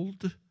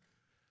cold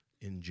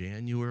in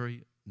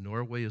January.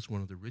 Norway is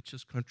one of the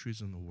richest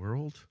countries in the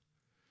world.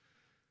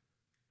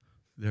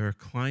 Their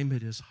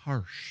climate is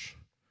harsh.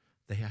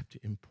 They have to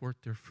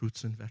import their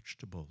fruits and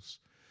vegetables.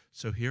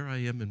 So here I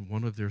am in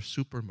one of their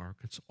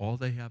supermarkets. All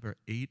they have are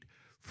 8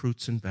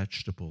 fruits and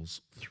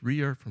vegetables. 3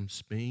 are from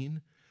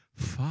Spain,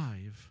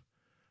 5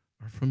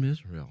 are from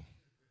Israel.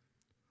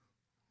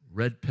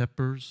 Red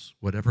peppers,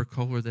 whatever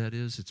color that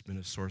is, it's been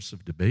a source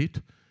of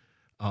debate.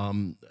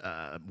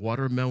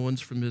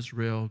 Watermelons from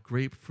Israel,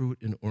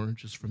 grapefruit and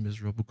oranges from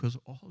Israel, because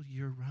all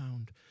year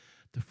round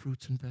the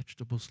fruits and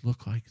vegetables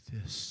look like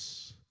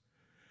this.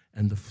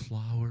 And the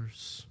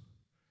flowers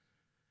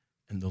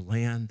and the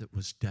land that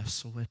was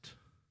desolate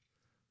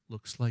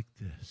looks like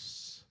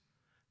this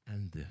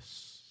and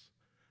this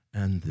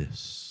and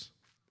this.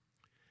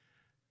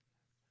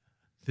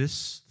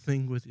 This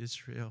thing with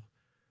Israel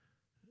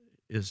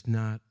is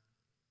not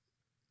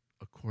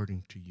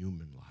according to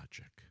human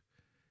logic.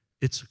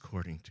 It's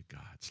according to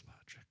God's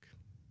logic.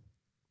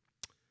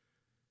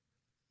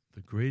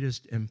 The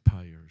greatest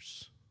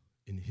empires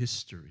in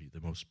history,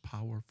 the most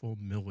powerful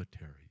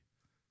military,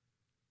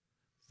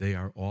 they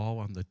are all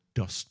on the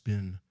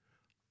dustbin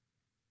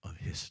of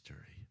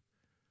history.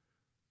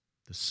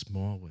 The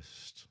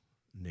smallest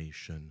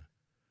nation,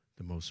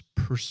 the most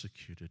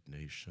persecuted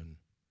nation,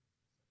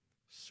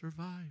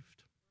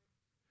 survived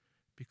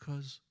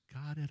because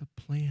God had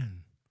a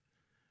plan,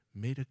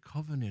 made a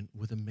covenant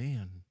with a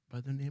man by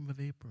the name of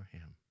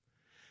Abraham.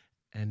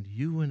 And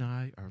you and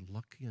I are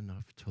lucky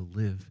enough to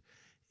live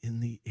in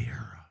the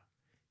era,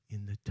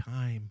 in the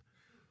time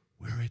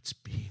where it's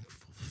being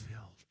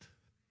fulfilled.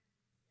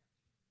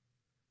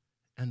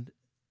 And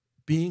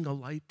being a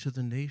light to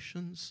the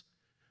nations,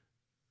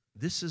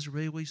 this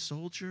Israeli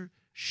soldier,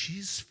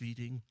 she's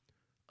feeding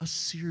a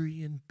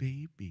Syrian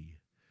baby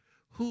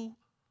who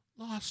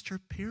lost her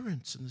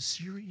parents in the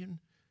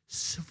Syrian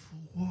civil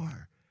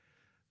war.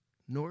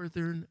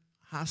 Northern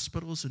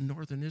hospitals in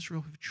northern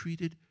Israel have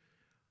treated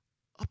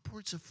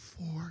upwards of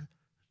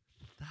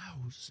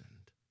 4,000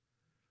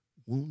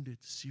 wounded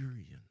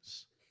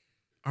Syrians,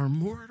 our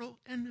mortal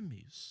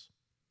enemies.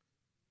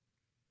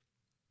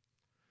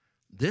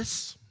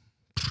 This,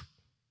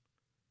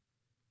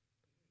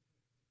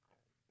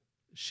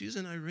 she's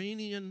an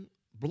Iranian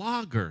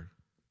blogger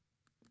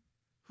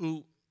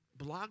who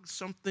blogged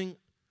something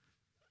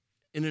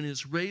in an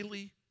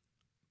Israeli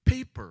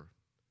paper.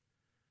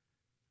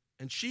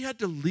 And she had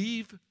to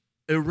leave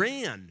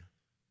Iran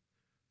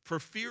for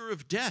fear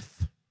of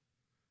death.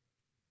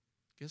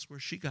 Guess where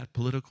she got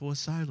political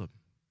asylum?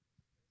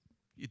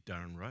 You're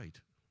darn right,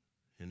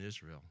 in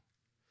Israel.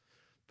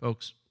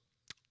 Folks,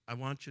 I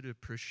want you to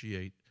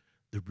appreciate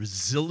the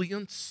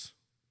resilience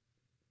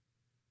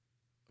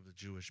of the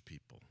Jewish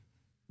people.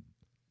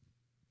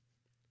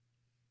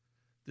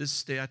 This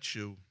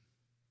statue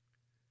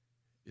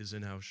is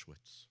in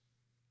Auschwitz.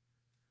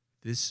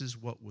 This is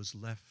what was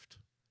left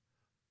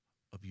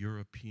of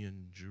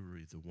European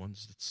Jewry, the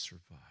ones that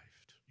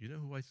survived. You know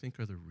who I think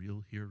are the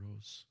real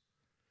heroes?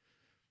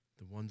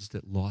 The ones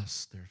that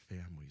lost their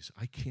families.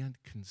 I can't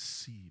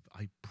conceive.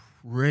 I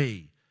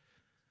pray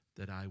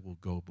that I will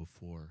go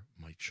before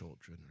my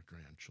children or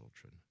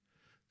grandchildren.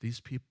 These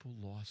people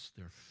lost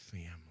their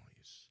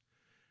families.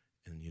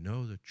 And you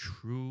know the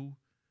true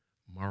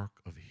mark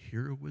of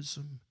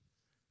heroism?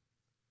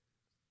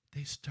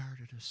 They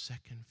started a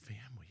second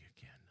family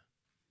again.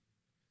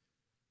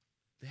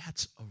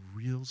 That's a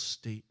real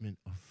statement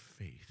of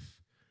faith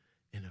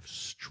and of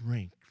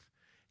strength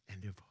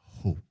and of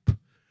hope.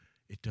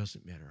 It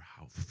doesn't matter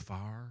how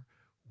far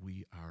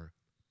we are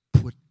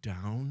put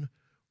down,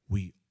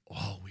 we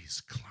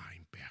always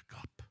climb back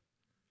up.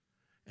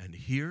 And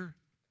here,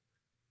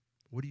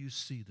 what do you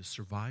see? The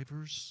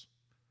survivors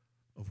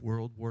of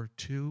World War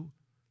II,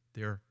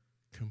 they're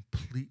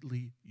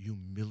completely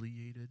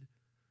humiliated,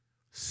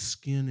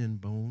 skin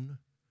and bone,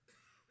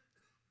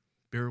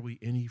 barely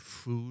any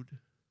food,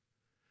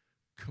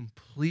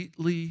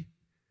 completely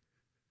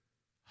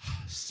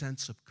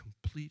sense of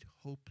complete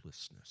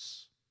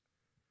hopelessness.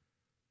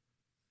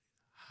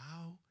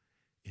 How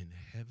in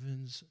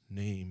heaven's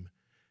name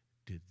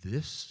did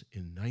this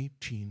in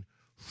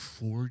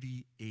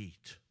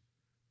 1948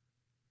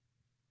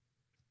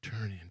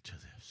 turn into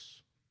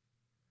this?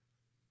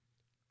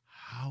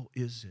 How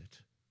is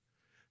it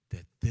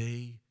that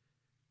they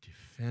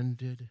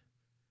defended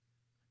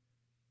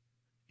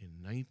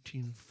in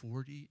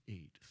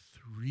 1948,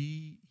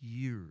 3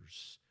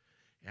 years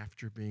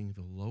after being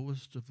the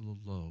lowest of the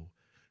low,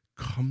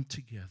 come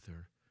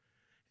together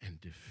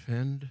and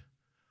defend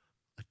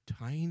a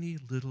tiny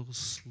little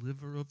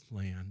sliver of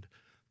land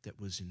that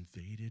was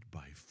invaded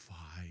by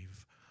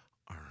 5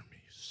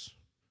 armies?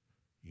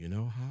 You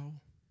know how?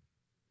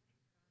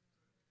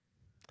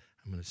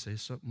 I'm going to say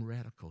something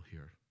radical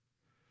here.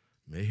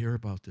 You may hear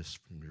about this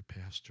from your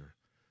pastor.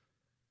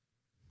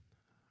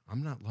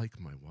 I'm not like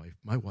my wife.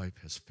 My wife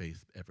has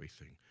faith in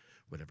everything.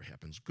 Whatever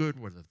happens good,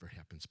 whatever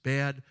happens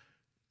bad,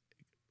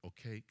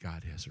 okay,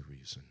 God has a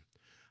reason.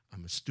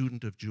 I'm a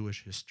student of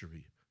Jewish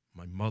history.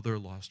 My mother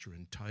lost her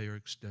entire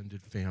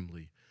extended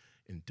family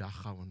in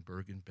Dachau and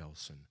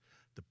Bergen-Belsen.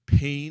 The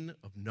pain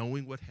of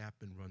knowing what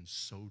happened runs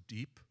so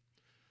deep.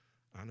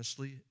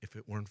 Honestly, if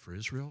it weren't for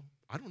Israel,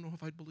 I don't know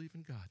if I'd believe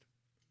in God.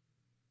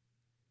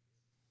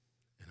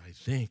 And I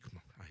thank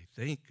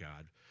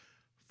God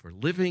for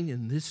living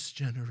in this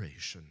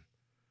generation,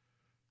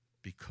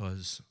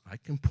 because I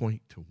can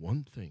point to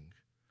one thing,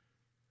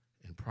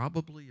 and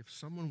probably if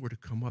someone were to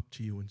come up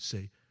to you and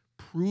say,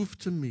 prove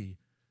to me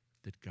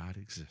that God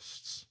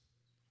exists,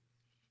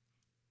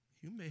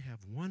 you may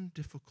have one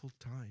difficult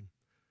time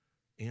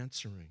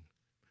answering,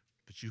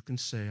 but you can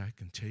say, I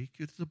can take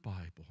you to the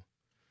Bible,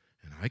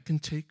 and I can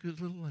take you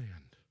to the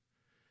land,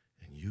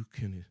 and you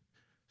can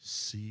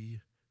see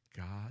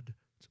God's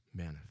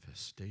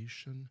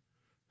manifestation.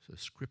 The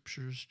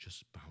scriptures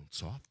just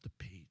bounce off the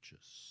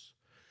pages.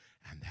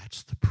 And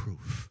that's the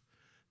proof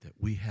that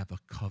we have a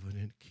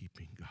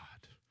covenant-keeping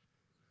God.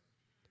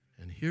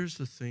 And here's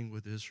the thing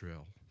with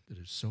Israel that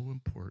is so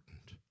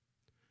important.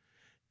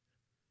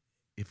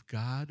 If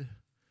God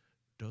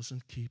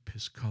doesn't keep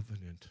his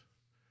covenant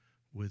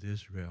with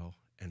Israel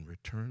and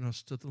return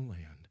us to the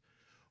land,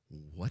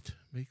 what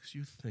makes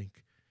you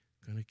think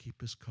going to keep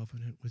his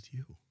covenant with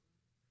you?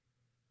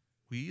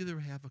 We either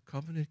have a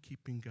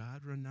covenant-keeping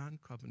God or a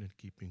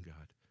non-covenant-keeping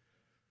God.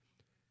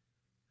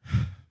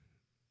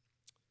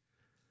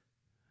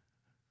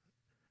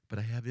 But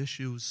I have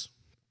issues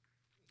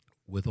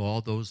with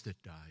all those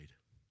that died.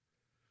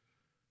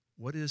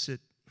 What is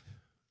it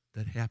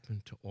that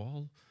happened to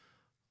all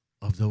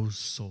of those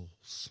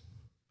souls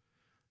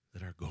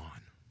that are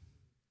gone?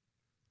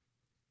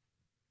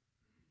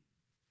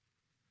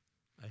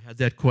 I had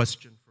that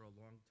question for a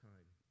long time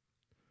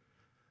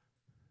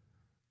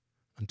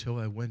until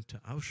I went to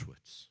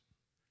Auschwitz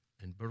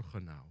and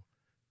Birkenau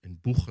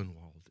and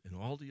Buchenwald and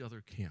all the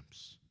other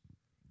camps.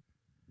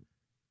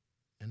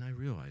 And I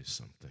realized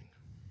something.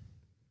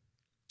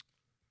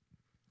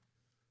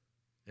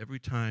 Every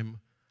time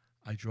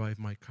I drive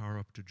my car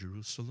up to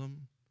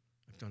Jerusalem,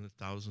 I've done it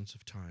thousands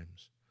of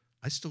times,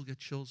 I still get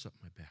chills up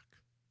my back.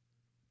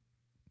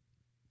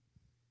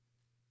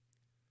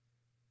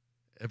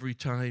 Every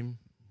time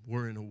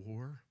we're in a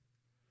war,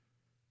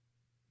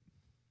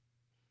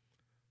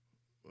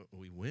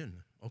 we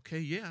win. Okay,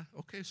 yeah,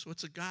 okay, so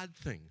it's a God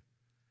thing,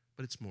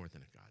 but it's more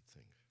than a God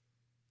thing.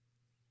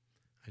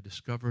 I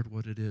discovered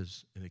what it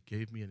is, and it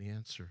gave me an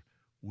answer.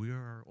 Where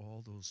are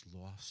all those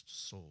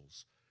lost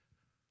souls?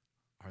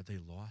 Are they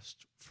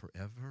lost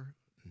forever?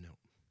 No.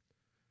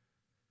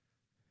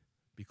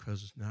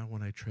 Because now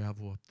when I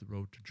travel up the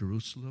road to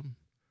Jerusalem,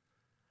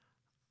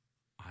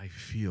 I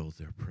feel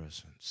their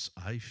presence.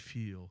 I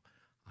feel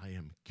I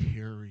am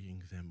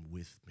carrying them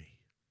with me.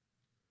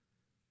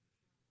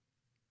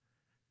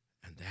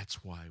 And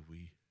that's why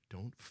we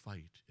don't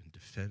fight and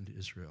defend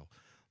Israel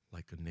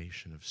like a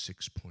nation of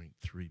 6.3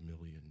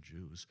 million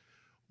Jews.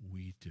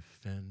 We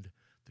defend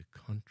the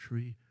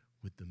country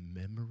with the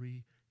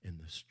memory and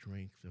the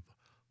strength of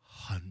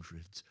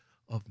hundreds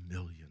of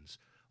millions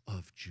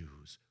of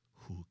Jews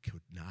who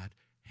could not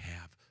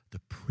have the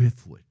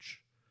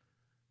privilege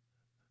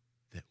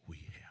that we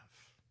have.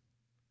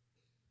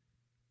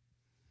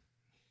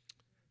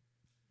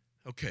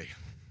 Okay.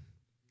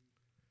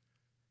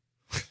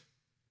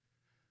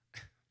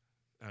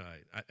 All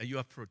right. Are you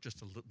up for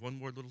just one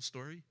more little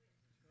story?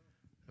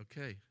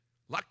 Okay.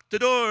 Lock the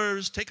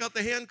doors. Take out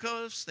the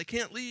handcuffs. They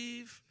can't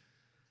leave.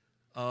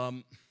 A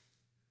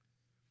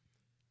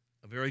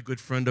very good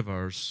friend of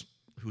ours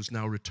who's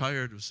now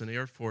retired was in the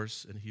Air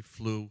Force, and he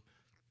flew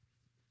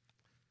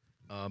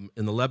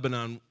in the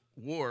Lebanon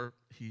War.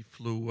 He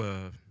flew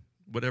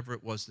whatever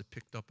it was that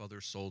picked up other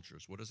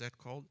soldiers. What is that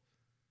called?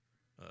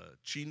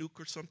 Chinook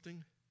or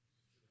something?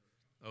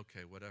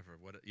 Okay, whatever.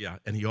 Yeah,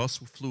 and he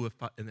also flew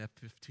an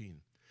F-15.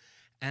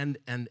 And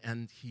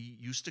he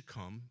used to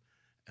come,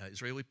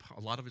 a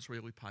lot of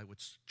Israeli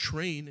pilots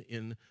train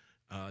in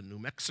New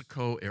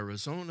Mexico,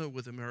 Arizona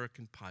with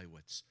American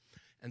pilots.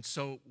 And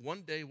so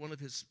one day, one of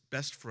his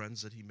best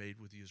friends that he made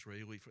with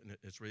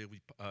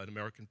an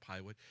American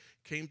pilot,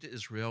 came to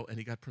Israel, and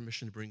he got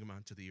permission to bring him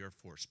onto the Air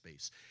Force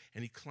Base.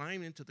 And he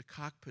climbed into the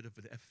cockpit of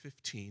an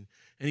F-15,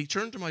 and he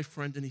turned to my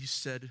friend and he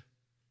said,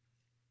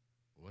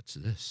 "What's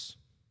this?"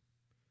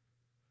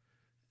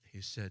 He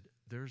said,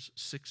 "There's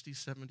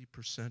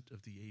 60-70%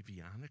 of the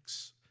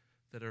avionics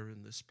that are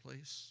in this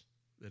place,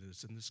 that are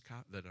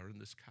in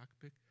this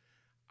cockpit,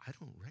 I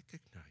don't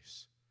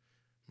recognize."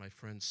 My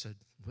friend said,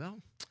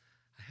 "Well,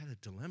 I had a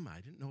dilemma.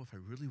 I didn't know if I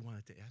really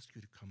wanted to ask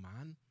you to come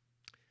on,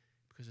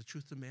 because the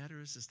truth of the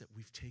matter is that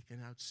we've taken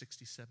out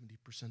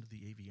 60-70% of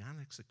the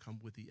avionics that come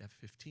with the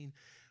F-15.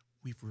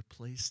 We've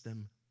replaced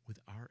them with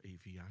our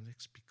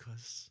avionics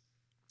because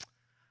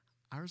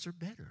ours are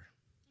better."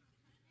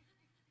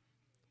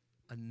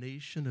 A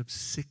nation of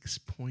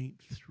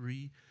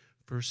 6.3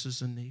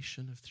 versus a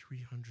nation of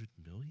 300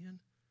 million?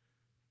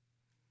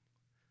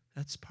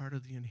 That's part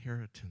of the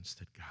inheritance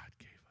that God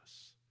gave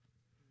us.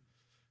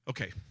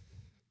 Okay.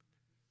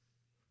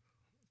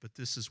 But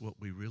this is what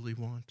we really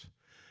want.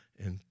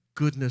 And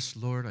goodness,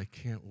 Lord, I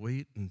can't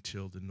wait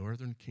until the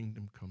northern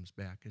kingdom comes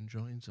back and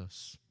joins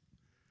us.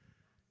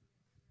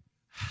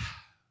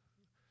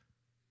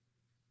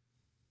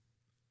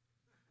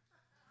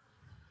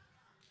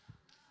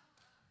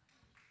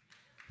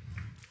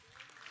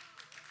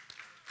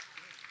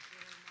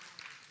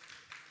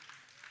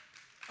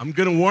 I'm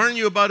going to warn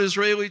you about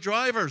Israeli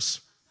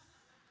drivers.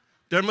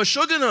 They're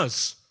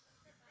mashuganas.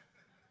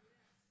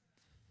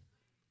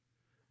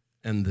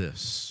 And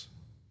this.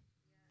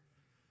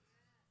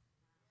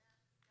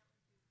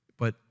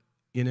 But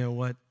you know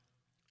what?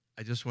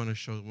 I just want to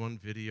show one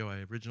video.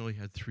 I originally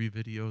had 3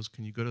 videos.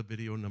 Can you go to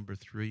video number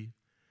 3?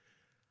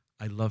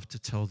 I love to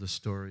tell the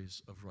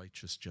stories of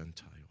righteous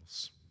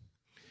Gentiles.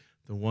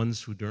 The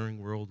ones who during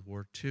World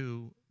War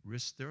II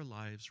risked their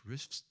lives,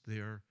 risked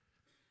their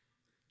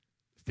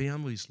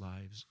families'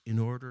 lives in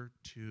order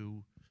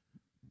to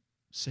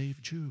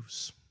save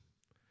Jews.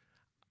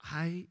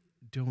 I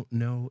don't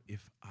know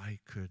if I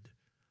could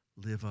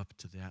live up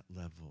to that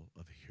level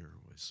of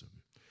heroism.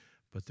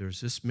 But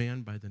there's this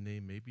man by the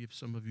name, maybe if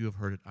some of you have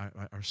heard it,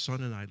 our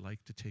son and I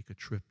like to take a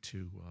trip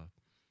to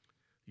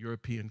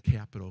European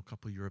capital, a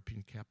couple of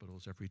European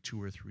capitals every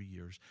 2 or 3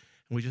 years.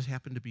 And we just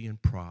happened to be in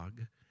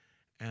Prague,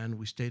 and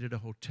we stayed at a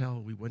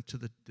hotel. We went to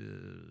the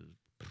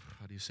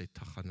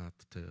Tachanat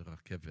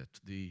Rakevet,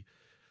 the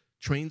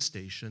train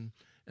station,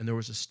 and there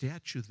was a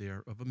statue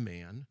there of a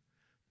man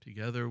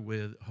together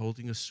with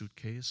holding a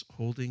suitcase,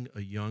 holding a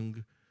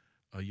young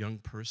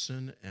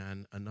person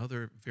and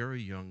another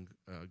very young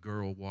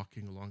girl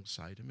walking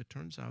alongside him. It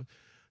turns out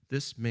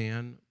this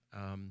man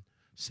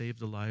saved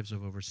the lives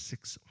of over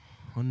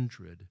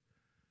 600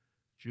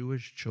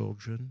 Jewish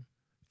children,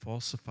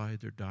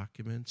 falsified their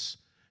documents,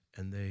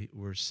 and they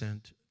were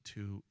sent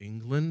to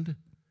England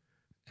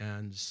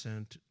and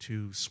sent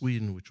to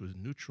Sweden, which was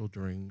neutral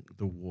during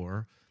the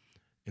war,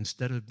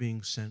 instead of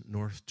being sent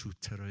north to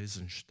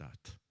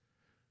Theresienstadt,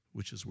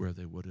 which is where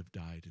they would have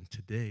died. And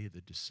today, the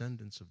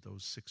descendants of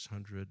those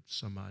 600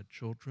 some odd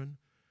children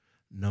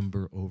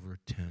number over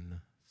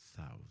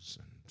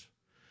 10,000.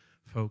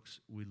 Folks,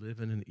 we live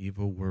in an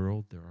evil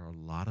world. There are a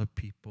lot of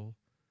people,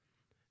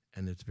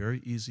 and it's very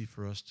easy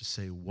for us to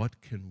say, what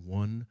can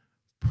one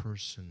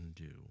person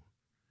do?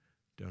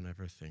 Don't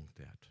ever think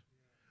that.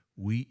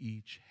 We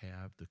each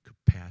have the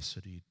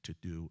capacity to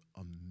do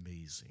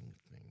amazing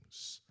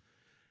things.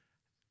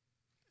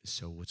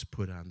 So let's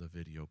put on the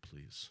video,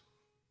 please.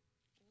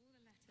 All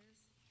the letters.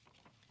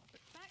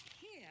 But back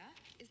here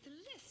is the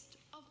list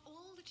of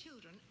all the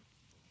children.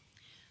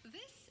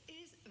 This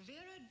is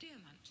Vera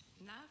Diamant,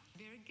 now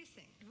Vera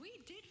Gissing. We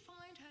did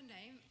find her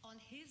name on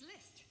his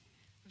list.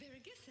 Vera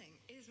Gissing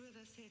is with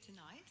us here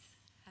tonight.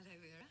 Hello,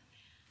 Vera.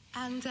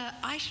 And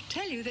I should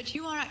tell you that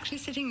you are actually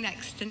sitting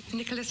next to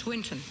Nicholas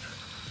Winton.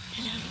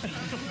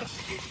 Hello.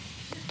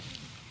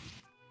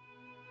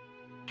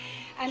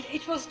 And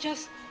it was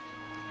just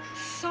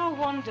so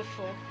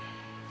wonderful,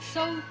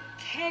 so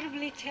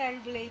terribly,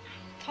 terribly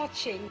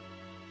touching.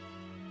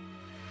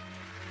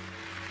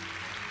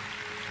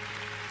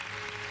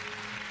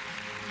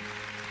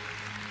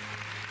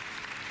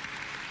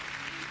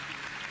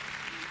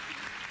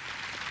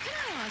 Can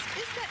I ask,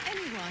 is there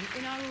anyone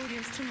in our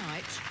audience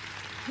tonight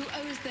who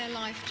owes their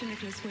life to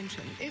Nicholas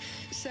Winton? If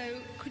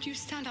so, could you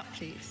stand up,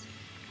 please?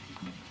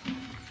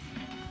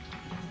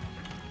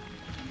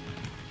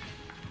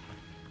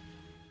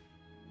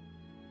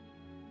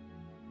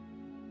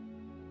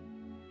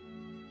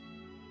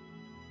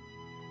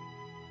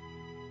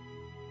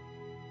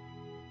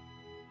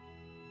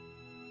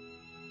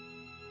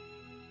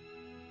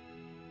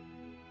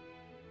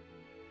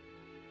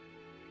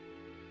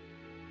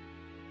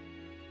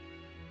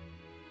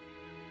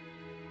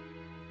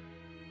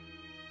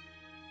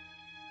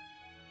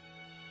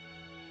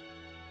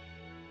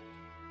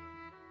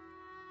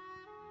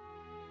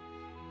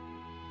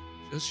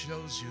 This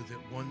shows you that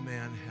one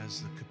man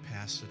has the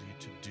capacity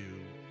to do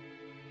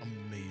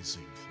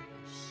amazing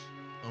things.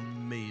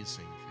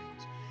 Amazing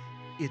things.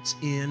 It's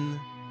in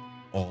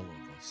all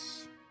of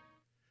us.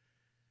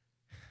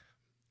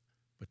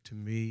 But to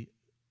me,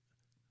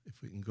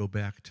 if we can go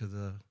back to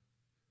the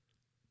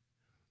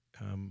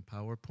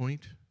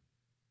PowerPoint.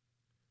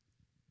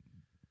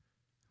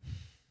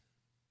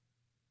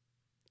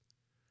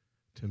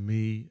 To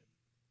me,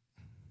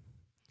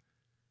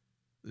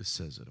 this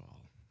says it all.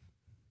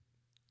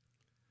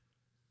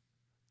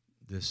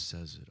 This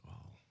says it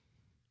all.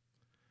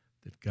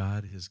 That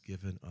God has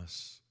given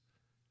us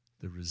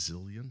the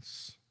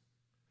resilience,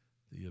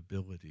 the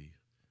ability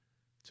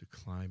to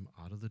climb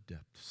out of the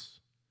depths,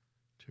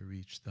 to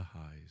reach the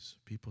highs.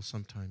 People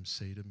sometimes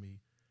say to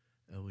me,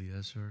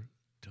 Eliezer,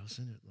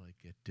 doesn't it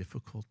get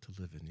difficult to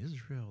live in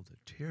Israel? The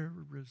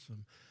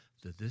terrorism,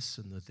 the this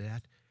and the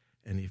that.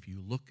 And if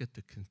you look at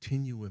the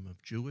continuum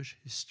of Jewish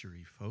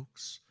history,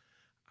 folks,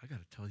 I got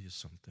to tell you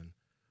something.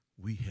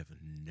 We have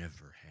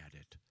never had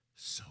it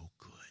so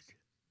good.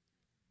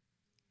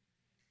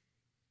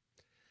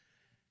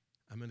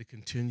 I'm going to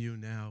continue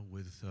now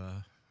with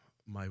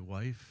my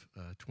wife,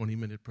 a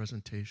 20-minute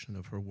presentation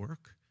of her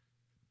work.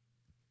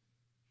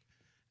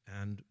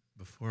 And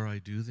before I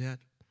do that,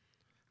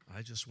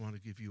 I just want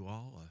to give you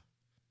all a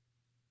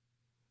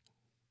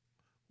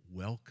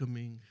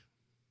welcome,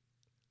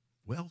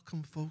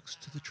 folks,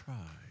 to the tribe.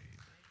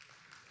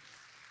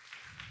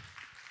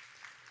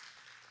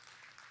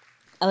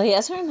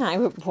 Eliezer and I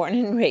were born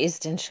and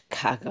raised in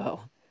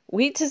Chicago.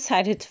 We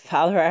decided to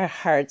follow our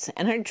hearts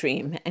and our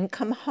dream and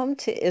come home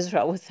to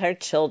Israel with our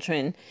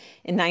children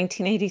in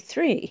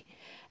 1983.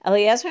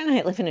 Eliezer and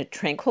I live in a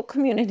tranquil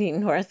community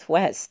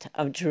northwest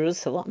of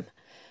Jerusalem.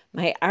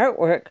 My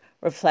artwork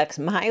reflects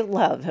my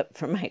love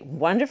for my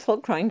wonderful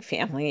growing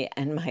family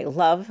and my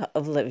love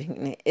of living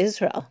in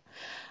Israel.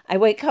 I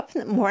wake up in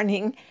the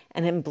morning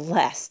and am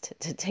blessed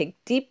to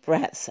take deep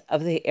breaths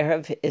of the air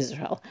of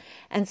Israel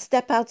and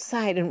step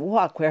outside and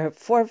walk where our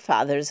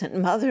forefathers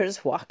and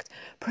mothers walked,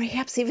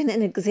 perhaps even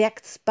an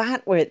exact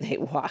spot where they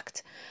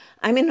walked.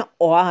 I'm in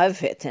awe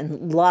of it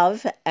and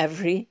love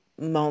every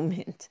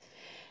moment.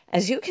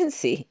 As you can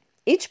see,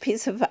 each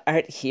piece of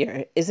art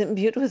here is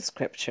imbued with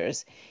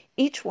scriptures.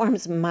 Each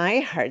warms my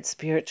heart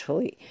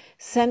spiritually,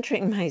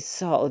 centering my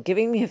soul,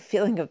 giving me a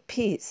feeling of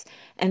peace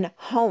and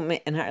home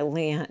in our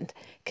land,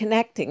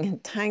 connecting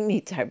and tying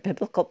me to our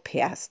biblical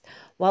past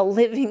while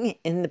living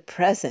in the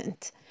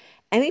present.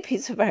 Any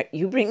piece of art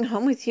you bring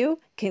home with you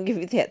can give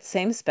you that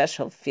same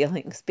special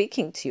feeling,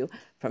 speaking to you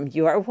from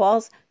your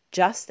walls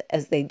just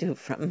as they do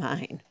from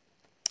mine.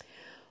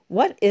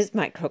 What is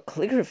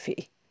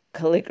microcalligraphy?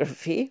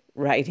 Calligraphy,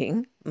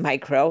 writing,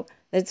 micro,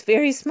 that's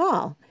very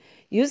small.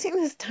 Using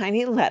this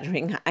tiny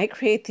lettering, I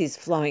create these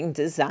flowing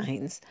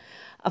designs.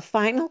 A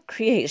final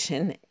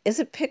creation is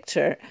a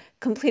picture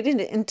completed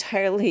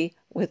entirely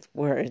with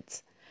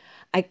words.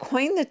 I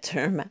coined the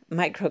term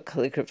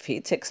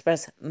microcalligraphy to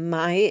express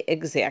my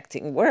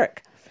exacting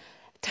work.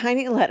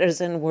 Tiny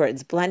letters and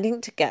words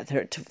blending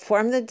together to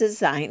form the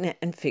design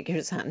and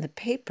figures on the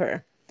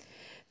paper.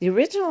 The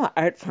original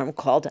art form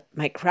called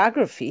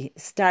micrography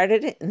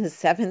started in the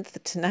 7th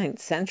to 9th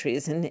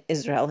centuries in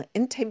Israel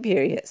in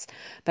Tiberias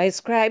by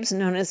scribes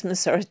known as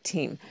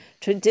Masoretim,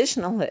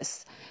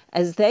 traditionalists,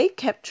 as they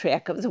kept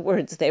track of the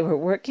words they were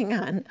working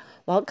on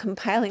while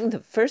compiling the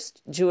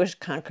first Jewish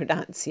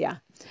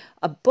concordancia,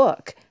 a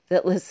book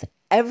that lists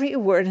every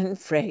word and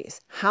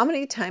phrase, how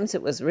many times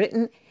it was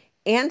written,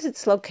 and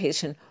its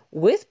location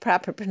with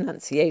proper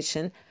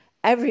pronunciation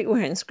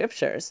everywhere in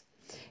scriptures.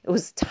 It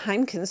was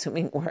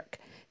time-consuming work.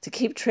 To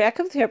keep track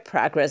of their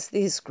progress,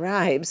 these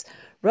scribes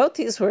wrote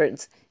these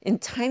words in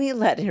tiny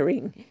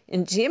lettering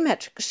in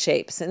geometric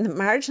shapes in the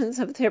margins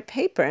of their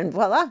paper, and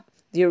voila,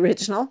 the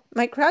original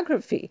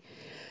micrography.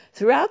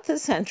 Throughout the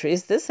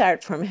centuries, this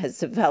art form has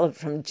developed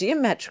from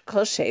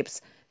geometrical shapes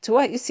to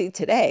what you see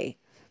today.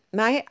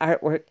 My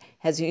artwork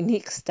has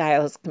unique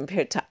styles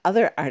compared to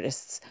other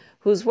artists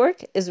whose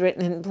work is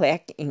written in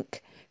black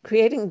ink,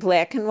 creating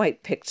black and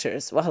white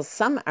pictures, while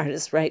some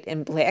artists write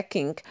in black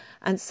ink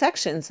on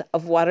sections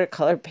of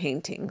watercolor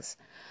paintings.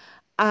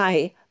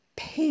 I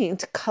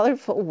paint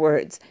colorful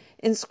words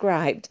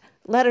inscribed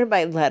letter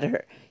by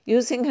letter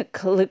using a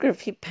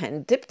calligraphy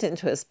pen dipped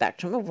into a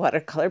spectrum of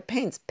watercolor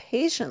paints,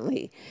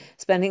 patiently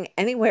spending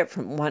anywhere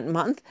from 1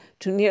 month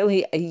to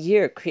nearly a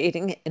year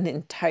creating an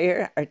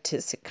entire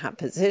artistic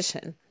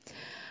composition.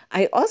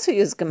 I also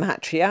use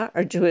gematria,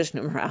 or Jewish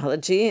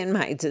numerology, in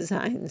my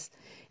designs.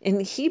 In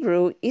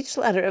Hebrew, each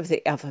letter of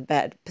the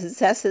alphabet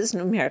possesses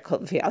numerical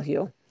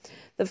value.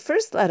 The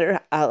first letter,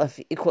 Aleph,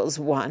 equals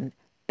 1,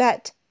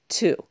 Bet,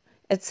 2,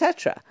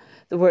 etc.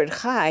 The word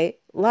Chai,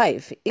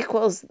 life,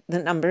 equals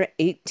the number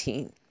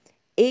 18.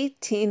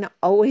 18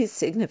 always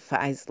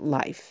signifies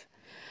life.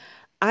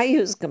 I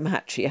use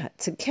gematria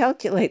to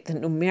calculate the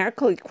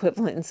numerical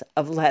equivalents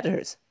of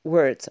letters,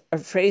 words, or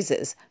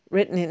phrases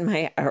written in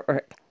my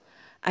artwork.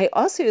 I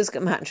also use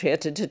gematria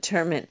to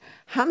determine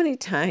how many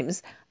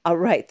times I'll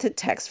write the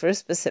text for a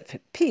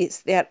specific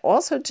piece. That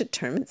also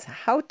determines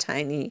how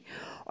tiny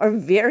or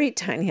very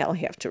tiny I'll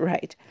have to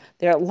write.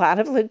 There are a lot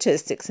of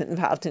logistics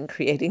involved in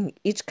creating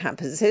each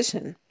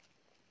composition.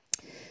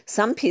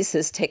 Some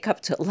pieces take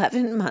up to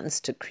 11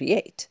 months to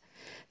create.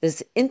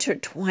 This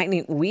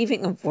intertwining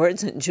weaving of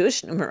words and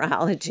Jewish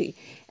numerology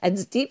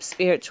adds deep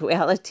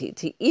spirituality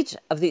to each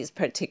of these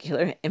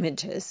particular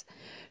images.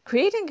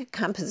 Creating a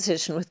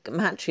composition with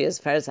gematria, as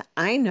far as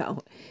I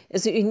know,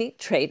 is a unique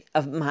trait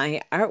of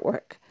my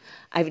artwork.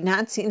 I've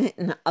not seen it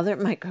in other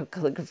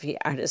microcalligraphy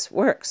artists'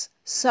 works.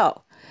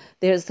 So,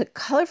 there's the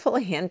colorful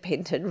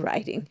hand-painted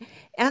writing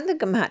and the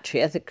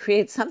gematria that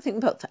creates something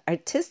both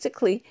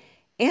artistically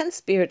and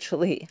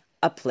spiritually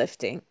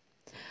uplifting.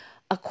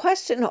 A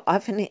question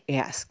often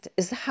asked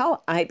is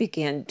how I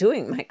began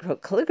doing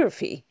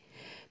microcalligraphy.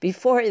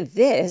 Before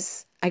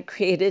this, I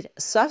created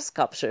soft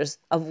sculptures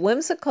of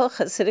whimsical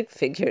Hasidic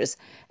figures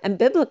and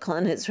biblical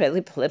and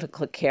Israeli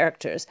political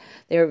characters.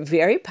 They were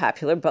very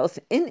popular both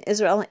in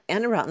Israel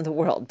and around the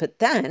world. But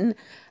then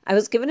I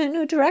was given a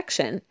new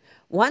direction.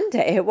 One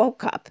day I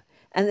woke up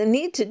and the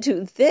need to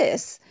do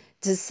this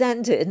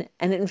descended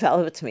and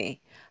enveloped me.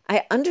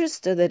 I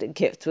understood that a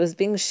gift was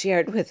being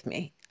shared with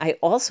me. I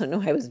also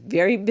knew I was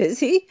very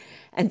busy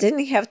and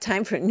didn't have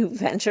time for a new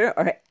venture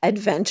or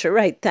adventure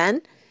right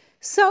then.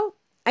 So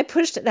I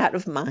pushed it out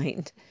of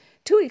mind.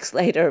 2 weeks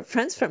later,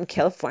 friends from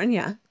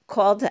California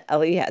called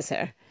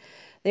Eliezer.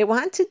 They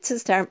wanted to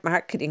start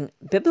marketing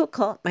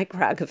biblical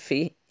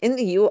micrography in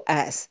the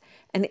U.S.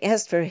 and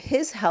asked for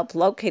his help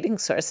locating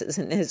sources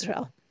in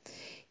Israel.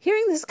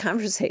 Hearing this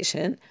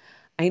conversation,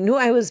 I knew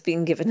I was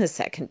being given a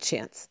second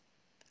chance.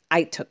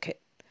 I took it.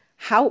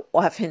 How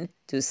often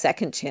do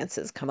second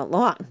chances come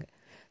along?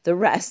 The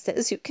rest,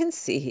 as you can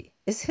see,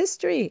 is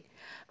history.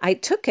 I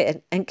took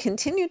it and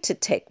continued to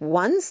take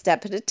one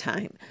step at a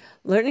time,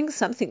 learning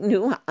something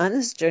new on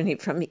this journey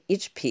from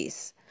each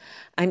piece.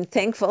 I'm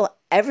thankful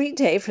every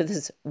day for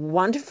this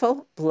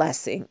wonderful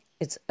blessing.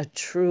 It's a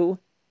true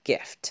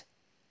gift.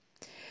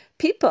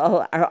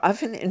 People are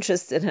often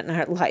interested in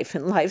our life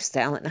and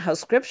lifestyle and how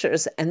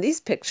scriptures and these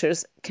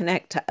pictures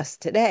connect to us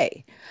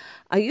today.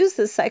 I'll use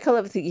the cycle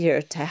of the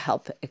year to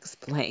help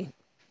explain.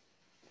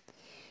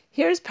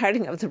 Here's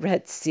parting of the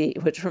Red Sea,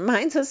 which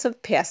reminds us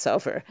of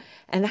Passover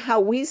and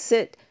how we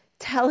sit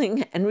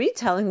telling and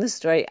retelling the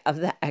story of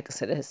the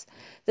Exodus.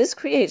 This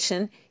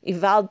creation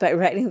evolved by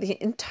writing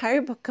the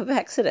entire book of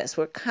Exodus.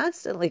 We're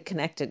constantly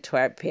connected to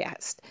our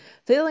past,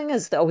 feeling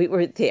as though we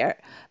were there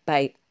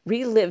by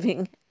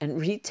reliving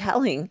and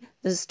retelling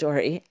the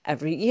story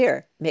every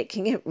year,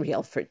 making it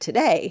real for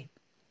today.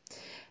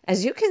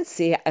 As you can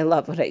see, I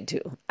love what I do.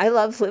 I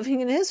love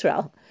living in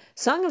Israel.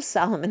 Song of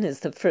Solomon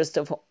is the first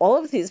of all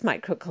of these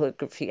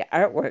microcalligraphy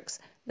artworks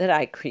that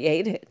I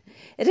created.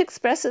 It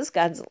expresses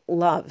God's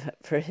love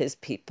for his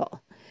people.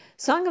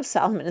 Song of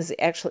Solomon is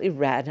actually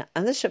read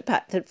on the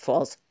Shabbat that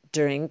falls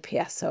during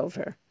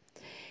Passover.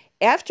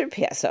 After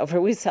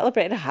Passover, we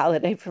celebrate a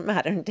holiday for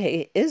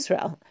modern-day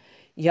Israel,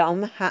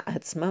 Yom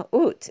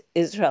HaAtzmaut,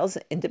 Israel's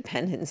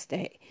Independence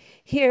Day.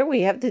 Here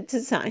we have the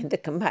design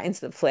that combines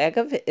the flag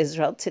of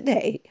Israel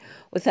today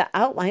with the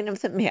outline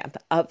of the map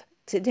of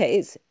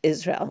today's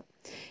Israel.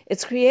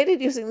 It's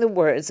created using the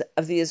words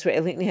of the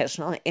Israeli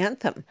national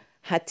anthem,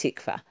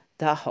 Hatikva,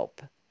 the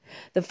hope.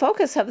 The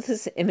focus of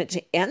this image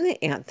and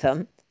the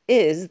anthem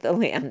is the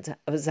land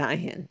of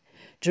Zion.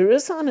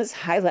 Jerusalem is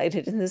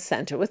highlighted in the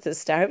center with the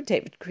Star of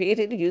David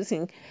created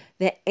using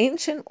the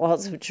ancient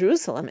walls of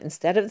Jerusalem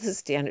instead of the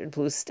standard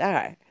blue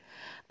star.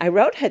 I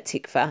wrote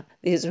Hatikva,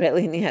 the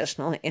Israeli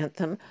national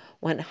anthem,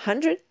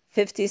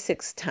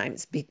 156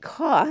 times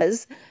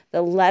because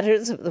the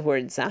letters of the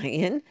word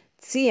Zion,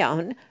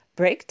 Zion,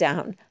 break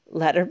down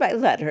letter by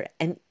letter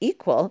and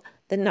equal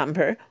the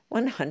number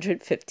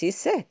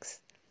 156.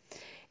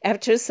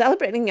 After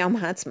celebrating Yom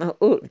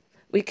HaAtzmaut,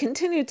 we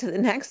continue to the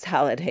next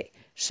holiday,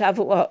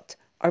 Shavuot,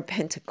 or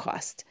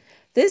Pentecost.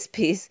 This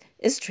piece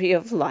is Tree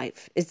of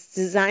Life. Its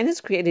design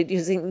is created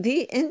using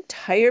the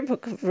entire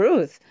book of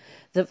Ruth.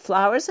 The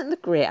flowers and the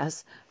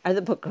grass are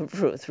the book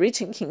of Ruth,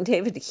 reaching King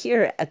David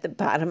here at the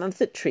bottom of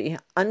the tree,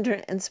 under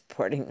and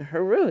supporting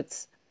her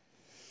roots.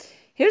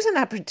 Here's an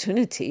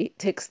opportunity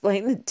to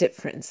explain the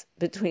difference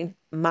between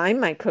my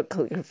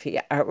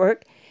microcalligraphy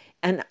artwork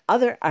and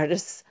other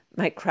artists'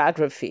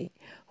 micrography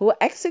who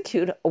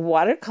execute a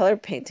watercolor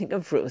painting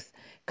of Ruth,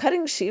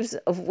 cutting sheaves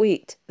of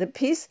wheat, the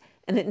piece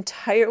an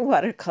entire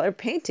watercolor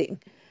painting.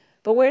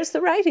 But where's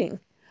the writing?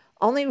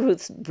 Only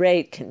Ruth's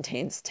braid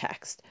contains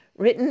text,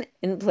 written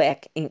in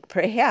black ink.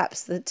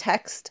 Perhaps the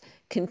text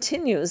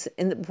continues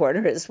in the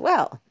border as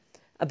well.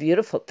 A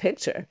beautiful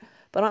picture,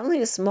 but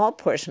only a small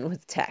portion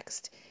with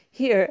text.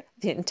 Here,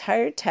 the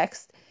entire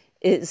text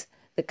is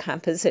the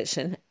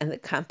composition, and the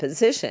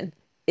composition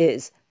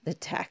is the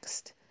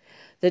text.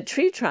 The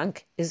tree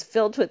trunk is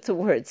filled with the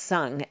words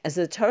sung as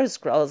the Torah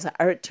scrolls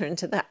are returned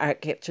to the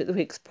ark after the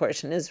week's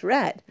portion is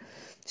read.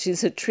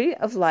 She's a tree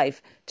of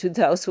life to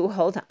those who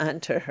hold on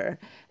to her,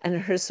 and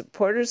her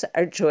supporters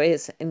are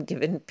joyous and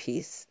given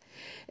peace.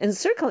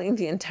 Encircling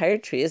the entire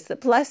tree is the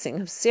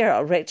blessing of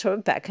Sarah, Rachel,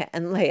 Rebecca,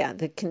 and Leah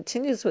that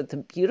continues with the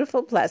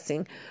beautiful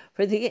blessing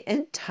for the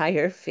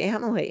entire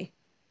family.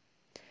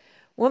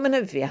 Woman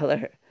of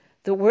valor.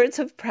 The words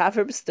of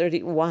Proverbs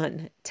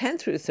 31:10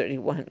 through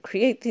 31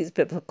 create these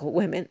biblical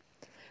women.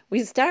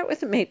 We start with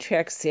the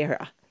matriarch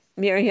Sarah.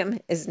 Miriam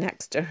is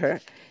next to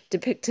her,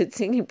 depicted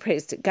singing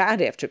praise to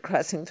God after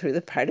crossing through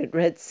the parted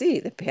Red Sea,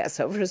 the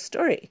Passover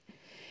story.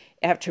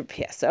 After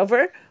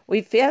Passover,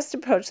 we fast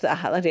approach the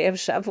holiday of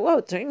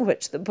Shavuot, during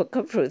which the book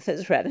of Ruth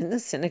is read in the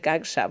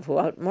synagogue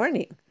Shavuot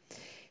morning.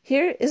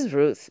 Here is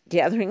Ruth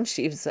gathering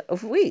sheaves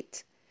of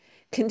wheat.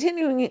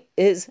 Continuing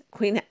is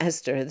Queen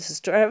Esther.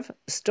 The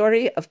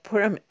story of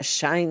Purim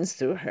shines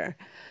through her,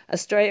 a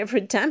story of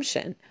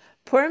redemption.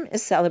 Purim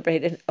is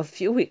celebrated a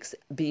few weeks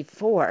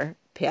before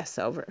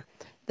Passover.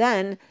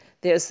 Then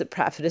there's the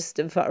prophetess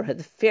Devorah,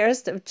 the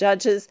fairest of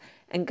judges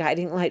and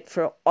guiding light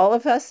for all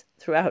of us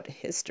throughout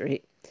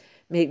history.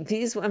 May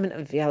these women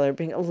of valor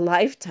bring a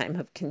lifetime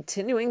of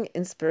continuing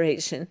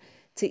inspiration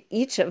to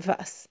each of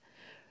us.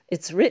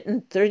 It's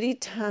written 30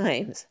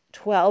 times,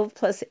 12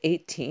 plus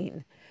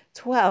 18.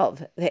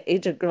 12, the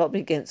aged girl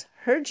begins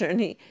her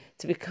journey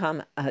to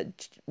become a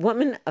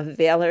woman of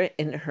valor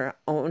in her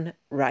own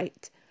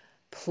right.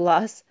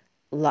 Plus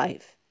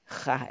life,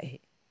 Chai,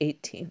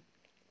 18.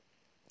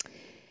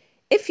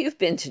 If you've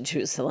been to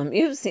Jerusalem,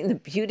 you've seen the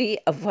beauty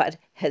of what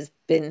has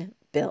been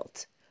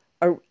built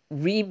or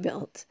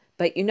rebuilt.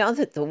 But you know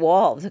that the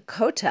wall, the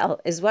Kotel,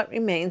 is what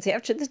remains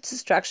after the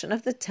destruction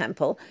of the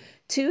temple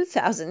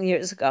 2,000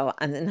 years ago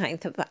on the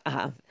 9th of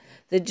Av,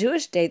 the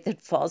Jewish date that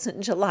falls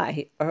in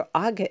July or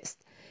August.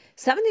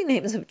 70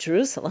 names of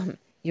Jerusalem,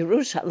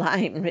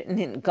 Yerushalayim, written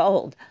in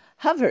gold,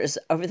 hovers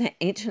over the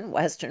ancient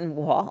western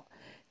wall.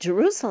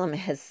 Jerusalem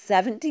has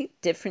 70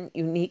 different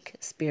unique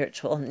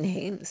spiritual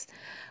names.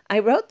 I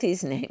wrote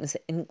these names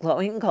in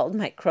glowing gold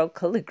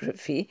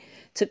microcalligraphy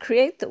to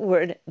create the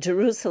word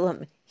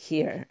Jerusalem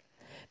here.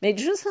 May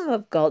Jerusalem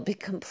of gold be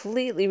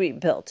completely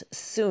rebuilt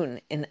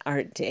soon in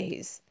our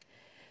days.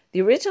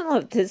 The original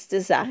of this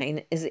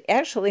design is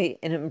actually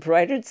an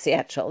embroidered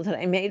satchel that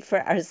I made for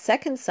our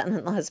second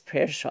son-in-law's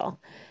prayer shawl,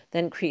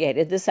 then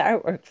created this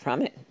artwork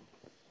from it.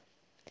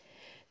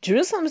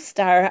 Jerusalem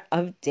Star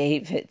of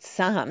David,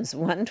 Psalms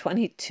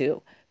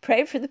 122.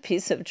 Pray for the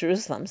peace of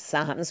Jerusalem,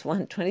 Psalms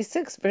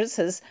 126,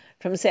 verses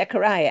from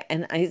Zechariah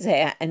and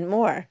Isaiah and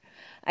more.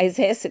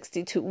 Isaiah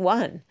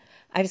 62:1.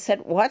 I've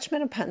set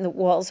watchmen upon the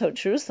walls, O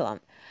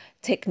Jerusalem.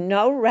 Take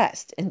no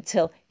rest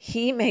until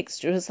he makes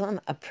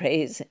Jerusalem a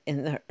praise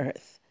in the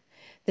earth.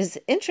 This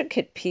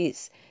intricate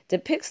piece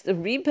depicts the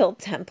rebuilt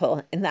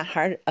temple in the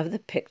heart of the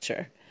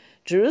picture.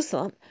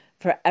 Jerusalem,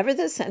 forever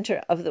the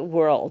center of the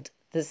world,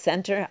 the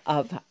center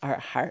of our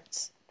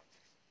hearts.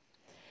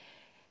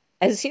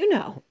 As you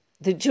know,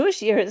 the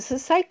Jewish year is a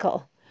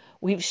cycle.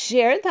 We've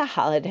shared the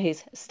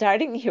holidays,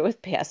 starting here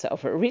with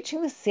Passover,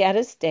 reaching the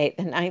saddest day,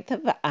 the 9th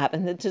of Av,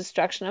 and the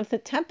destruction of the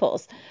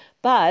temples.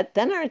 But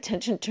then our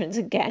attention turns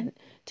again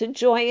to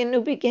joy and new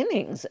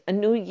beginnings, a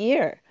new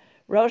year,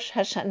 Rosh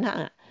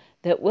Hashanah,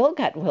 that will,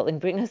 God willing,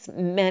 bring us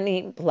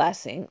many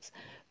blessings.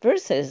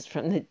 Verses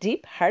from the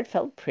deep,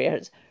 heartfelt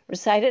prayers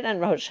recited on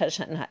Rosh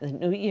Hashanah, the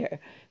new year,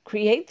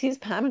 create these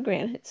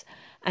pomegranates.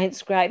 I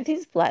inscribe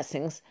these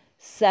blessings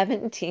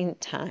 17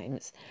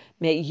 times.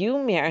 May you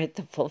merit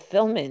the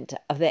fulfillment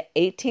of the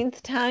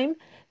 18th time,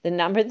 the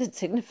number that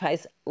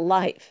signifies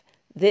life,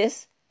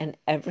 this and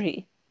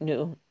every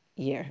new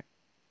year.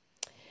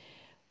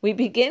 We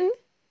begin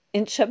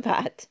in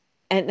Shabbat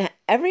and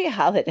every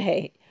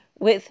holiday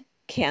with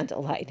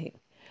candle lighting.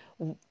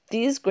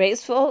 These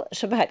graceful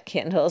Shabbat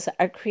candles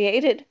are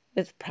created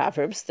with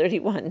Proverbs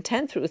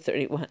 31:10 through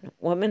 31,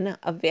 woman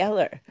of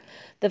valor.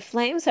 The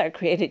flames are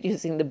created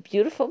using the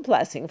beautiful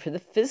blessing for the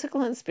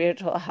physical and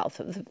spiritual health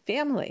of the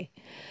family.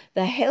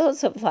 The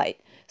halos of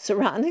light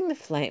surrounding the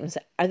flames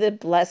are the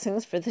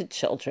blessings for the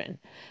children.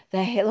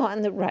 The halo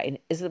on the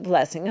right is the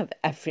blessing of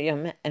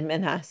Ephraim and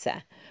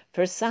Manasseh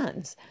for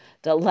sons.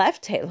 The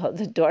left halo,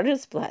 the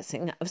daughter's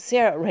blessing of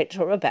Sarah,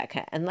 Rachel,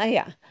 Rebecca, and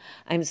Leah.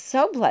 I'm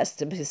so blessed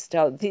to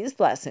bestow these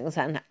blessings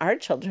on our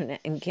children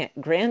and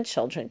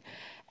grandchildren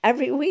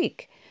every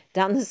week.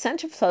 Down the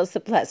center flows the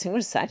blessing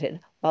recited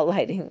while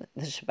lighting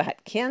the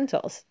Shabbat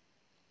candles.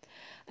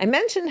 I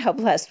mentioned how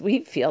blessed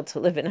we feel to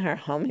live in our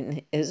home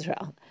in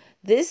Israel.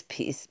 This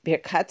piece,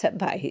 Birkat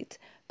HaBayit,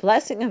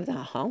 blessing of the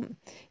home,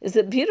 is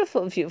a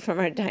beautiful view from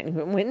our dining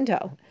room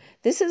window.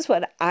 This is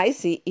what I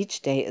see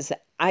each day as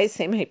I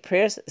say my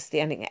prayers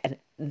standing at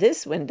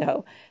this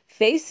window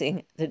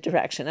facing the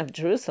direction of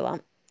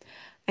Jerusalem.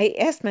 I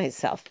ask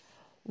myself,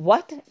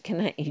 what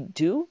can I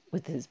do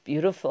with this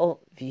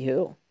beautiful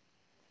view?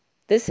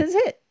 This is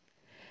it.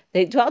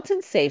 They dwelt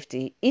in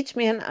safety, each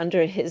man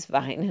under his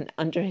vine and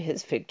under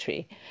his fig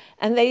tree.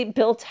 And they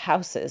built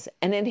houses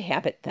and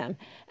inhabit them,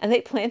 and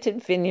they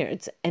planted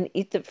vineyards and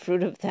eat the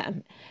fruit of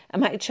them.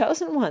 And my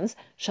chosen ones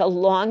shall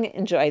long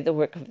enjoy the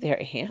work of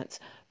their hands,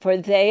 for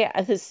they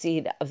are the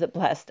seed of the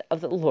blessed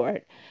of the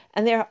Lord,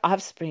 and their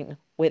offspring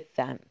with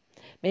them.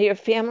 May your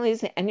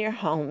families and your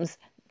homes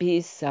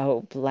be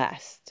so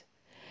blessed.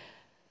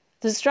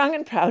 The strong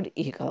and proud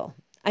eagle.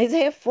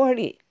 Isaiah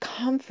 40,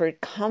 comfort,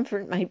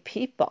 comfort my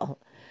people.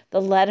 The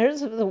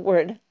letters of the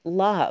word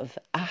love,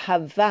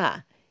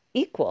 ahava,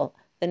 equal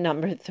the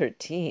number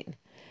 13.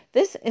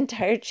 This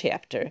entire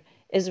chapter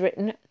is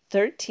written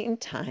 13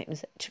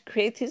 times to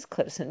create these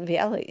cliffs and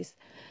valleys.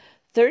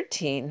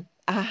 13,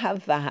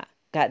 ahava,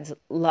 God's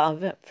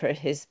love for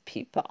his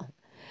people.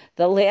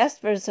 The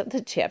last verse of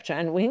the chapter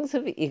on wings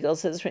of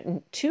eagles is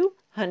written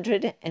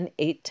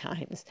 208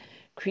 times,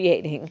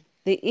 creating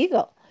the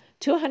eagle.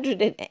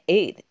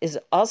 208 is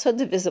also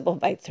divisible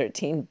by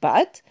 13,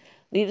 but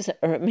leaves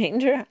a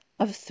remainder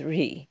of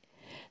 3.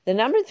 The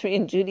number 3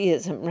 in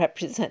Judaism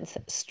represents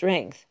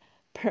strength,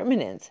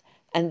 permanence,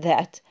 and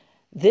that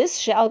this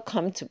shall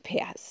come to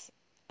pass,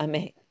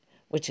 amen,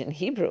 which in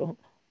Hebrew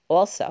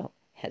also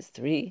has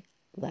 3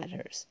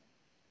 letters.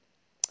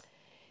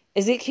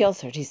 Ezekiel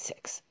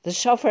 36. The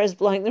shofar is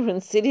blowing, the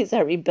ruined cities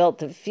are rebuilt,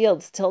 the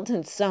fields tilled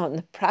and sown,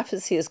 the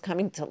prophecy is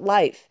coming to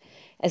life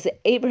as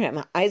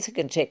Abraham, Isaac,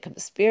 and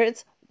Jacob's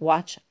spirits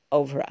watch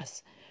over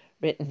us.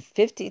 Written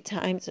 50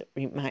 times,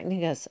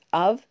 reminding us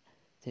of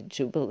the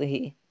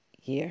Jubilee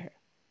year.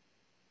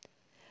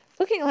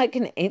 Looking like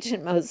an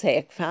ancient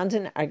mosaic found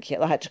in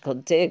archaeological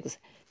digs,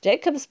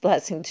 Jacob's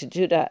blessing to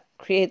Judah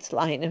creates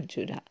Lion of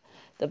Judah.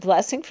 The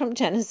blessing from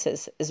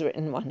Genesis is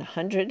written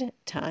 100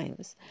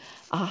 times.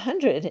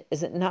 100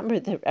 is a number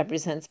that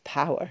represents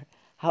power.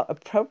 How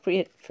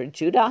appropriate for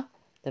Judah,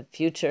 the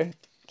future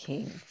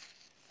king.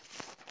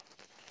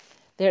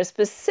 There are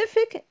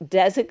specific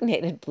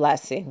designated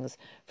blessings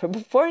for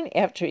before and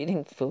after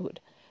eating food.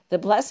 The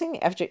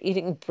blessing after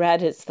eating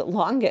bread is the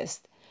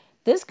longest.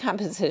 This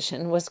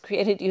composition was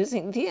created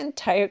using the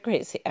entire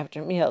grace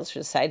after meals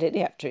recited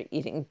after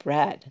eating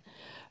bread.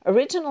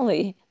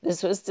 Originally,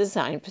 this was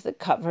designed for the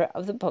cover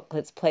of the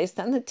booklets placed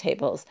on the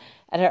tables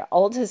at our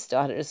oldest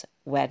daughter's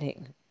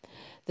wedding.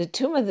 The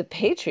tomb of the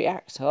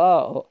patriarchs.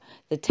 Oh,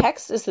 the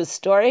text is the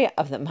story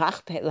of the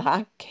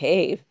Machpelah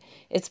cave.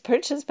 It's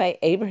purchased by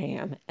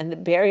Abraham and the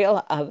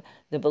burial of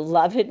the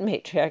beloved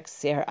matriarch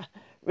Sarah,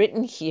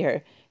 written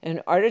here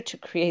in order to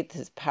create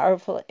this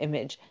powerful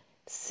image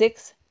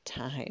 6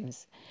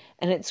 times.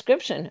 An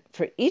inscription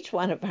for each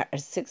one of our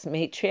 6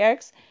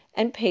 matriarchs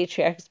and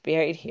patriarchs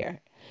buried here.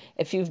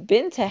 If you've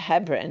been to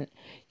Hebron,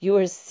 you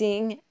are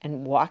seeing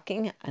and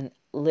walking on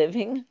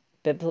living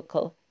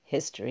biblical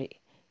history,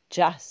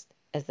 just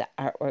as the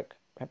artwork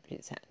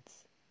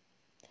represents.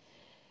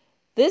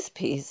 This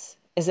piece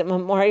is a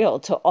memorial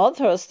to all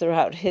those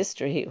throughout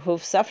history who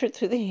have suffered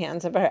through the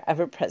hands of our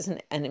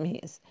ever-present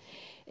enemies.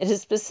 It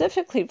is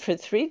specifically for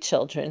 3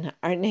 children,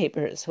 our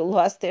neighbors, who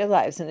lost their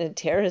lives in a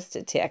terrorist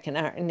attack in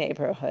our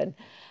neighborhood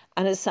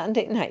on a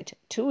Sunday night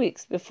 2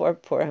 weeks before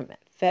Purim,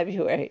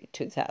 February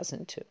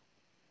 2002.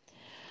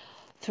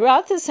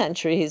 Throughout the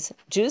centuries,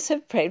 Jews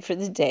have prayed for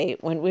the day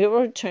when we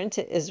will return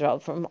to Israel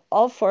from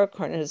all 4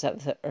 corners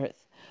of the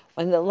earth,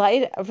 when the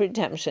light of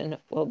redemption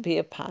will be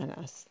upon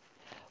us.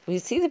 We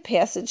see the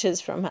passages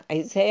from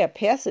Isaiah,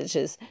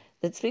 passages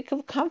that speak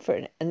of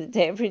comfort and the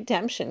day of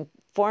redemption,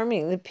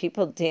 forming the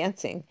people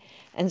dancing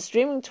and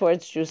streaming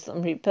towards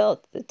Jerusalem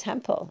rebuilt, the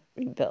temple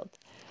rebuilt.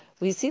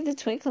 We see the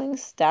twinkling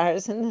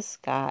stars in the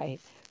sky,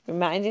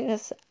 reminding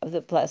us of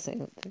the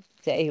blessing. The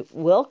day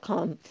will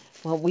come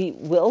when we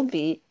will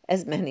be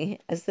as many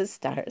as the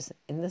stars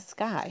in the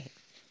sky.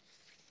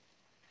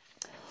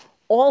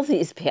 All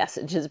these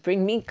passages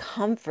bring me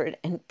comfort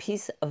and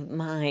peace of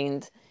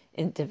mind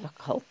in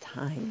difficult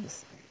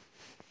times.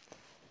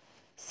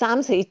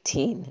 Psalms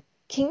 18.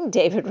 King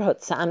David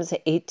wrote Psalms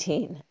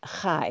 18,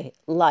 Chai,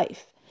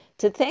 life,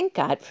 to thank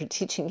God for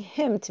teaching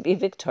him to be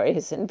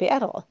victorious in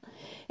battle.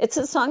 It's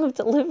a song of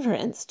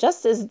deliverance.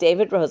 Just as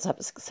David rose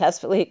up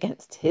successfully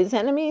against his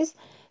enemies,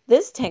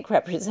 this tank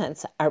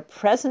represents our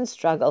present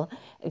struggle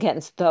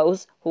against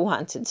those who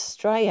want to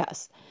destroy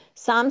us.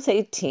 Psalms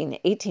 18,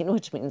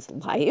 which means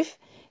life,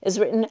 is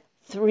written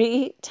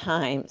 3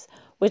 times,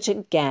 which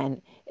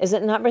again is a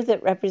number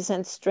that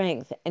represents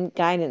strength and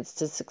guidance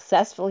to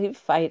successfully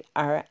fight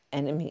our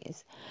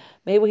enemies.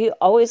 May we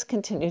always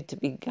continue to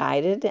be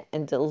guided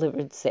and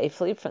delivered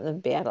safely from the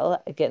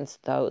battle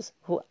against those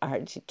who are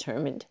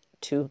determined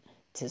to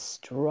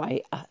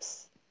destroy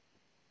us.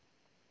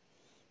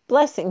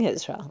 Blessing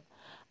Israel.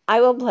 I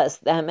will bless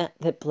them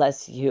that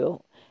bless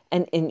you,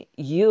 and in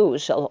you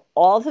shall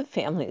all the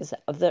families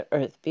of the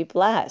earth be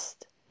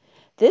blessed.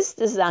 This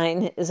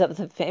design is of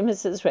the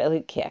famous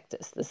Israeli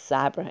cactus, the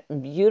sabra,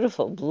 in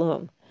beautiful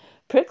bloom,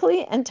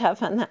 prickly and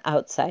tough on the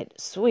outside,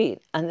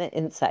 sweet on the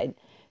inside,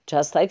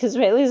 just like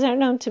Israelis are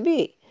known to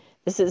be.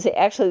 This is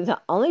actually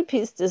the only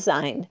piece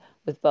designed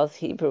with both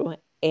Hebrew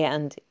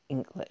and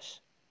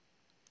English.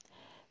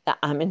 The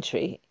almond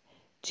tree,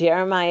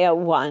 Jeremiah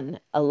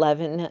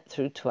 1:11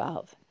 through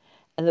 12.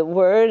 And the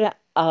word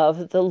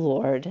of the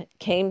Lord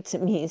came to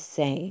me,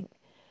 saying,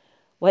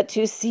 What do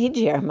you see,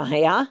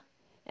 Jeremiah?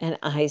 And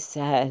I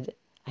said,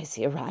 I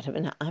see a rod of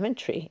an almond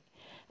tree.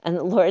 And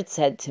the Lord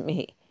said to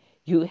me,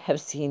 You have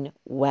seen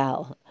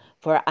well,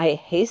 for I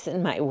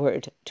hasten my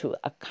word to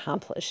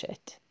accomplish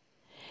it.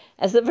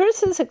 As the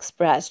verses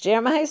express,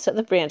 Jeremiah saw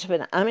the branch of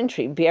an almond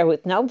tree bear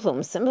with no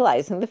bloom,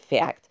 symbolizing the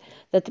fact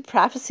that the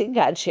prophecy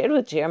God shared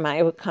with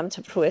Jeremiah would come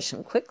to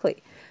fruition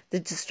quickly.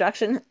 The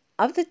destruction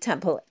of the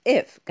temple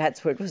if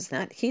God's word was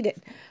not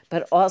heeded,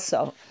 but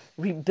also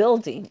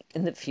rebuilding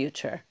in the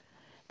future.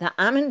 The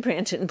almond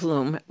branch in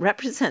bloom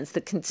represents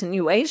the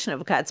continuation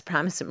of God's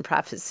promise and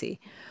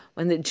prophecy.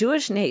 When the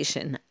Jewish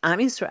nation, Am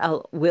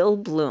Yisrael, will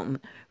bloom,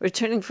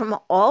 returning from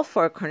all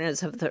four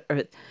corners of the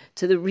earth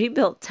to the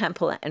rebuilt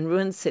temple and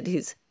ruined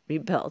cities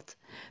rebuilt.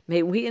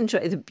 May we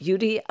enjoy the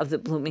beauty of the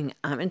blooming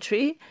almond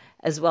tree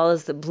as well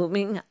as the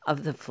blooming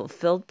of the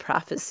fulfilled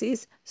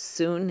prophecies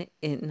soon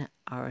in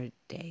our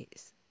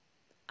days.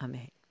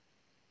 Amen.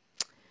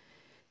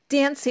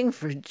 Dancing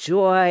for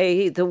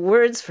joy, the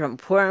words from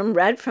Purim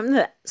read from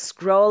the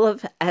scroll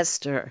of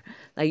Esther.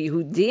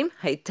 LaYehudim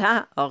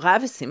hayta ora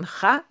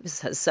v'simcha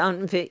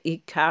v'sason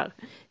ve'ikar.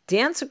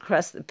 Dance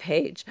across the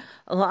page,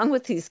 along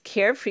with these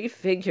carefree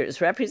figures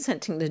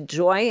representing the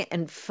joy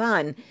and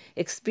fun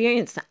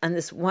experienced on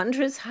this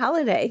wondrous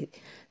holiday.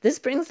 This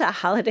brings the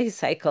holiday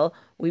cycle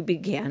we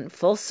began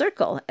full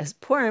circle, as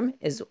Purim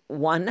is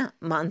 1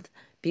 month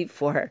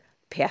before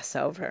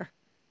Passover.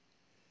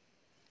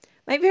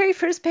 My very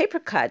first paper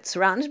cut,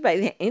 surrounded by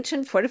the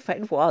ancient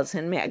fortified walls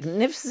and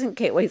magnificent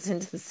gateways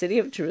into the city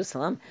of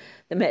Jerusalem,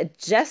 the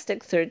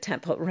majestic third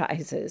temple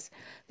rises.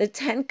 The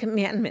 10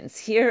 Commandments,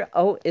 Hear,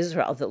 O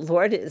Israel, the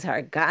Lord is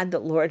our God, the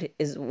Lord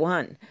is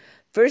one.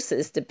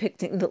 Verses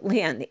depicting the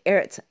land, the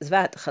Eretz,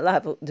 Zvat,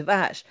 Chalav,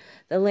 Dvash,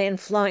 the land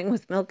flowing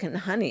with milk and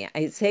honey.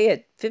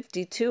 Isaiah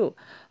 52,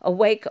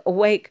 Awake,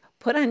 awake,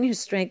 put on your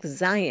strength,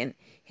 Zion.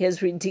 He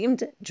has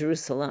redeemed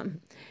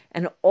Jerusalem,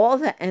 and all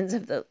the ends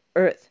of the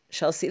earth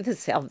shall see the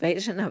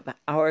salvation of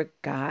our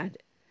God.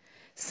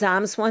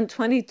 Psalms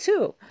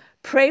 122,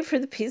 pray for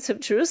the peace of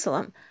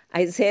Jerusalem.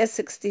 Isaiah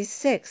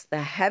 66,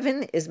 the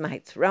heaven is my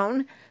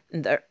throne,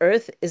 and the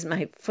earth is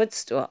my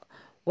footstool.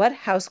 What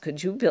house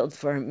could you build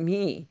for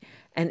me?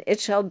 And it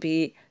shall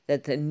be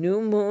that the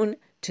new moon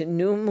to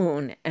new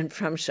moon, and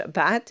from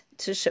Shabbat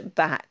to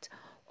Shabbat,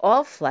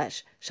 all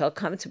flesh shall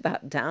come to bow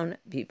down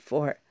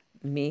before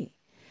me.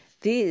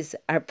 These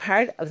are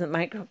part of the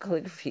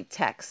microcalligraphy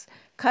text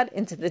cut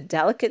into the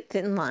delicate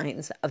thin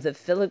lines of the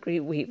filigree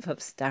weave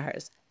of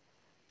stars.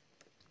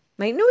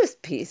 My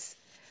newest piece,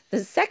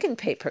 the second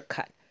paper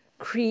cut,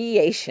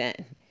 Creation.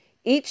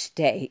 Each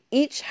day,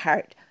 each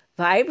heart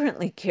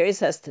vibrantly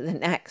carries us to the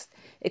next,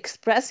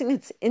 expressing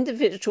its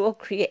individual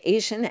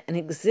creation and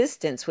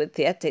existence with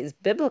that day's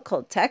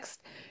biblical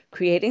text,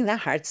 creating the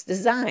heart's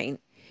design.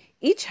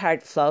 Each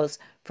heart flows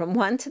from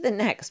one to the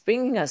next,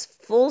 bringing us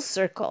full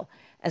circle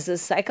as the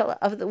cycle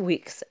of the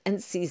weeks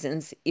and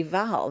seasons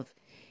evolve.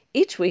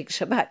 Each week,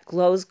 Shabbat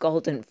glows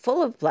golden,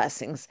 full of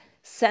blessings,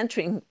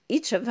 centering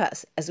each of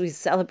us as we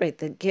celebrate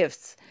the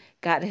gifts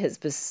God has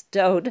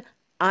bestowed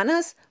on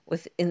us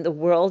within the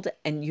world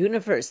and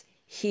universe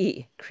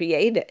He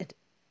created.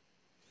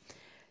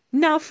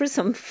 Now for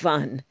some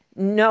fun.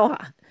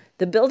 Noah.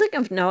 The building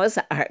of Noah's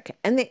Ark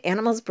and the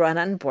animals brought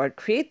on board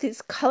create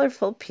these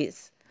colorful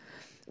pieces.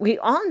 We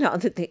all know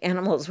that the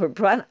animals were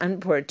brought on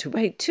board 2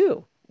 by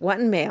 2.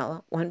 1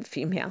 male, 1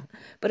 female,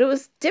 but it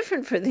was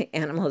different for the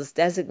animals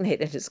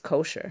designated as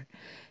kosher.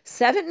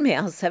 7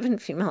 male, 7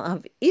 female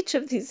of each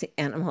of these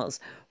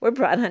animals were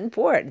brought on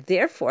board.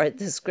 Therefore,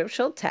 the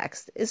scriptural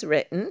text is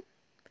written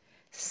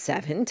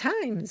 7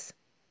 times.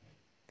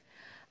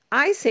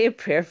 I say a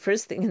prayer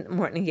first thing in the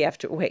morning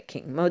after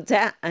waking.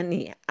 Modeh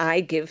ani,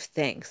 I give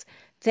thanks.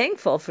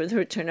 Thankful for the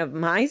return of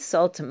my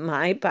soul to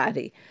my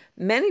body.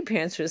 Many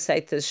parents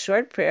recite this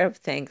short prayer of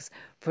thanks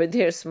for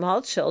their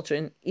small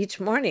children each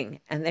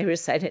morning, and they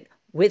recite it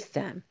with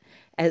them,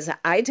 as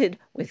I did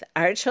with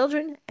our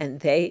children, and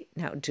they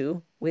now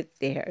do with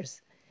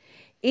theirs.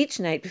 Each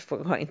night before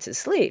going to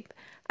sleep,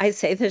 I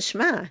say the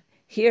Shema,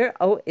 Hear,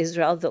 O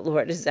Israel, the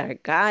Lord is our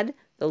God,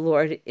 the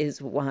Lord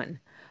is one.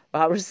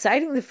 While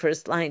reciting the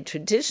first line,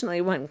 traditionally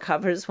one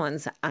covers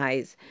one's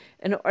eyes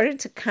in order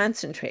to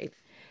concentrate.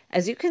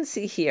 As you can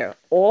see here,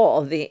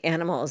 all the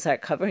animals are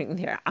covering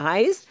their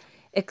eyes,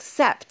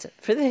 except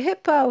for the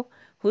hippo,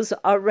 who's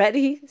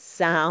already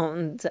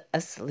sound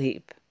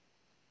asleep.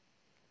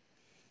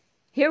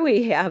 Here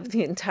we have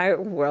the entire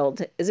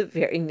world is a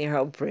very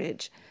narrow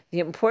bridge. The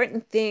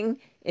important thing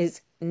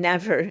is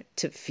never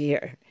to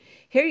fear.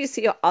 Here you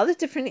see all the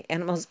different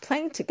animals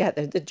playing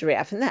together, the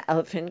giraffe and the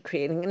elephant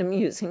creating an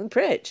amusing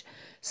bridge.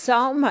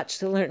 So much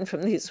to learn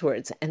from these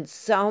words and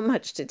so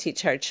much to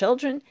teach our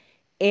children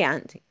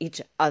and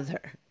each other.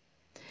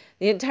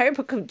 The entire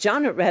book of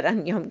Jonah read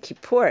on Yom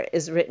Kippur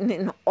is written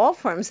in all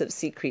forms of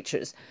sea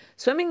creatures,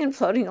 swimming and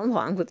floating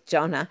along with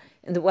Jonah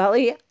in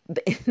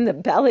the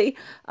belly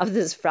of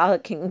this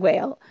frolicking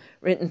whale,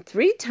 written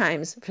 3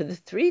 times for the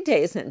 3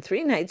 days and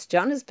 3 nights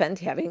Jonah spent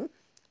having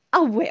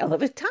a whale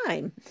of a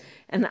time.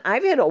 And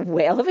I've had a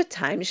whale of a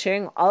time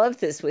sharing all of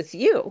this with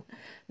you.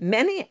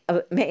 May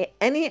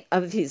any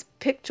of these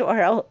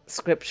pictorial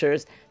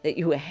scriptures that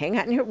you hang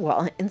on your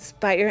wall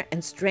inspire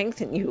and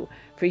strengthen you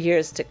for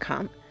years to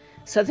come.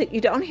 So that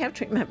you don't have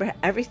to remember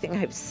everything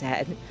I've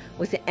said,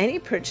 with any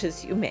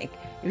purchase you make,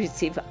 you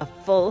receive a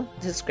full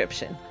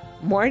description,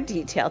 more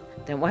detailed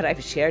than what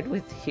I've shared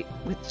with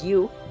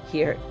you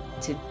here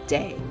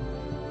today.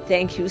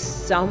 Thank you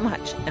so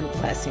much, and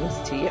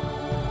blessings to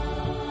you.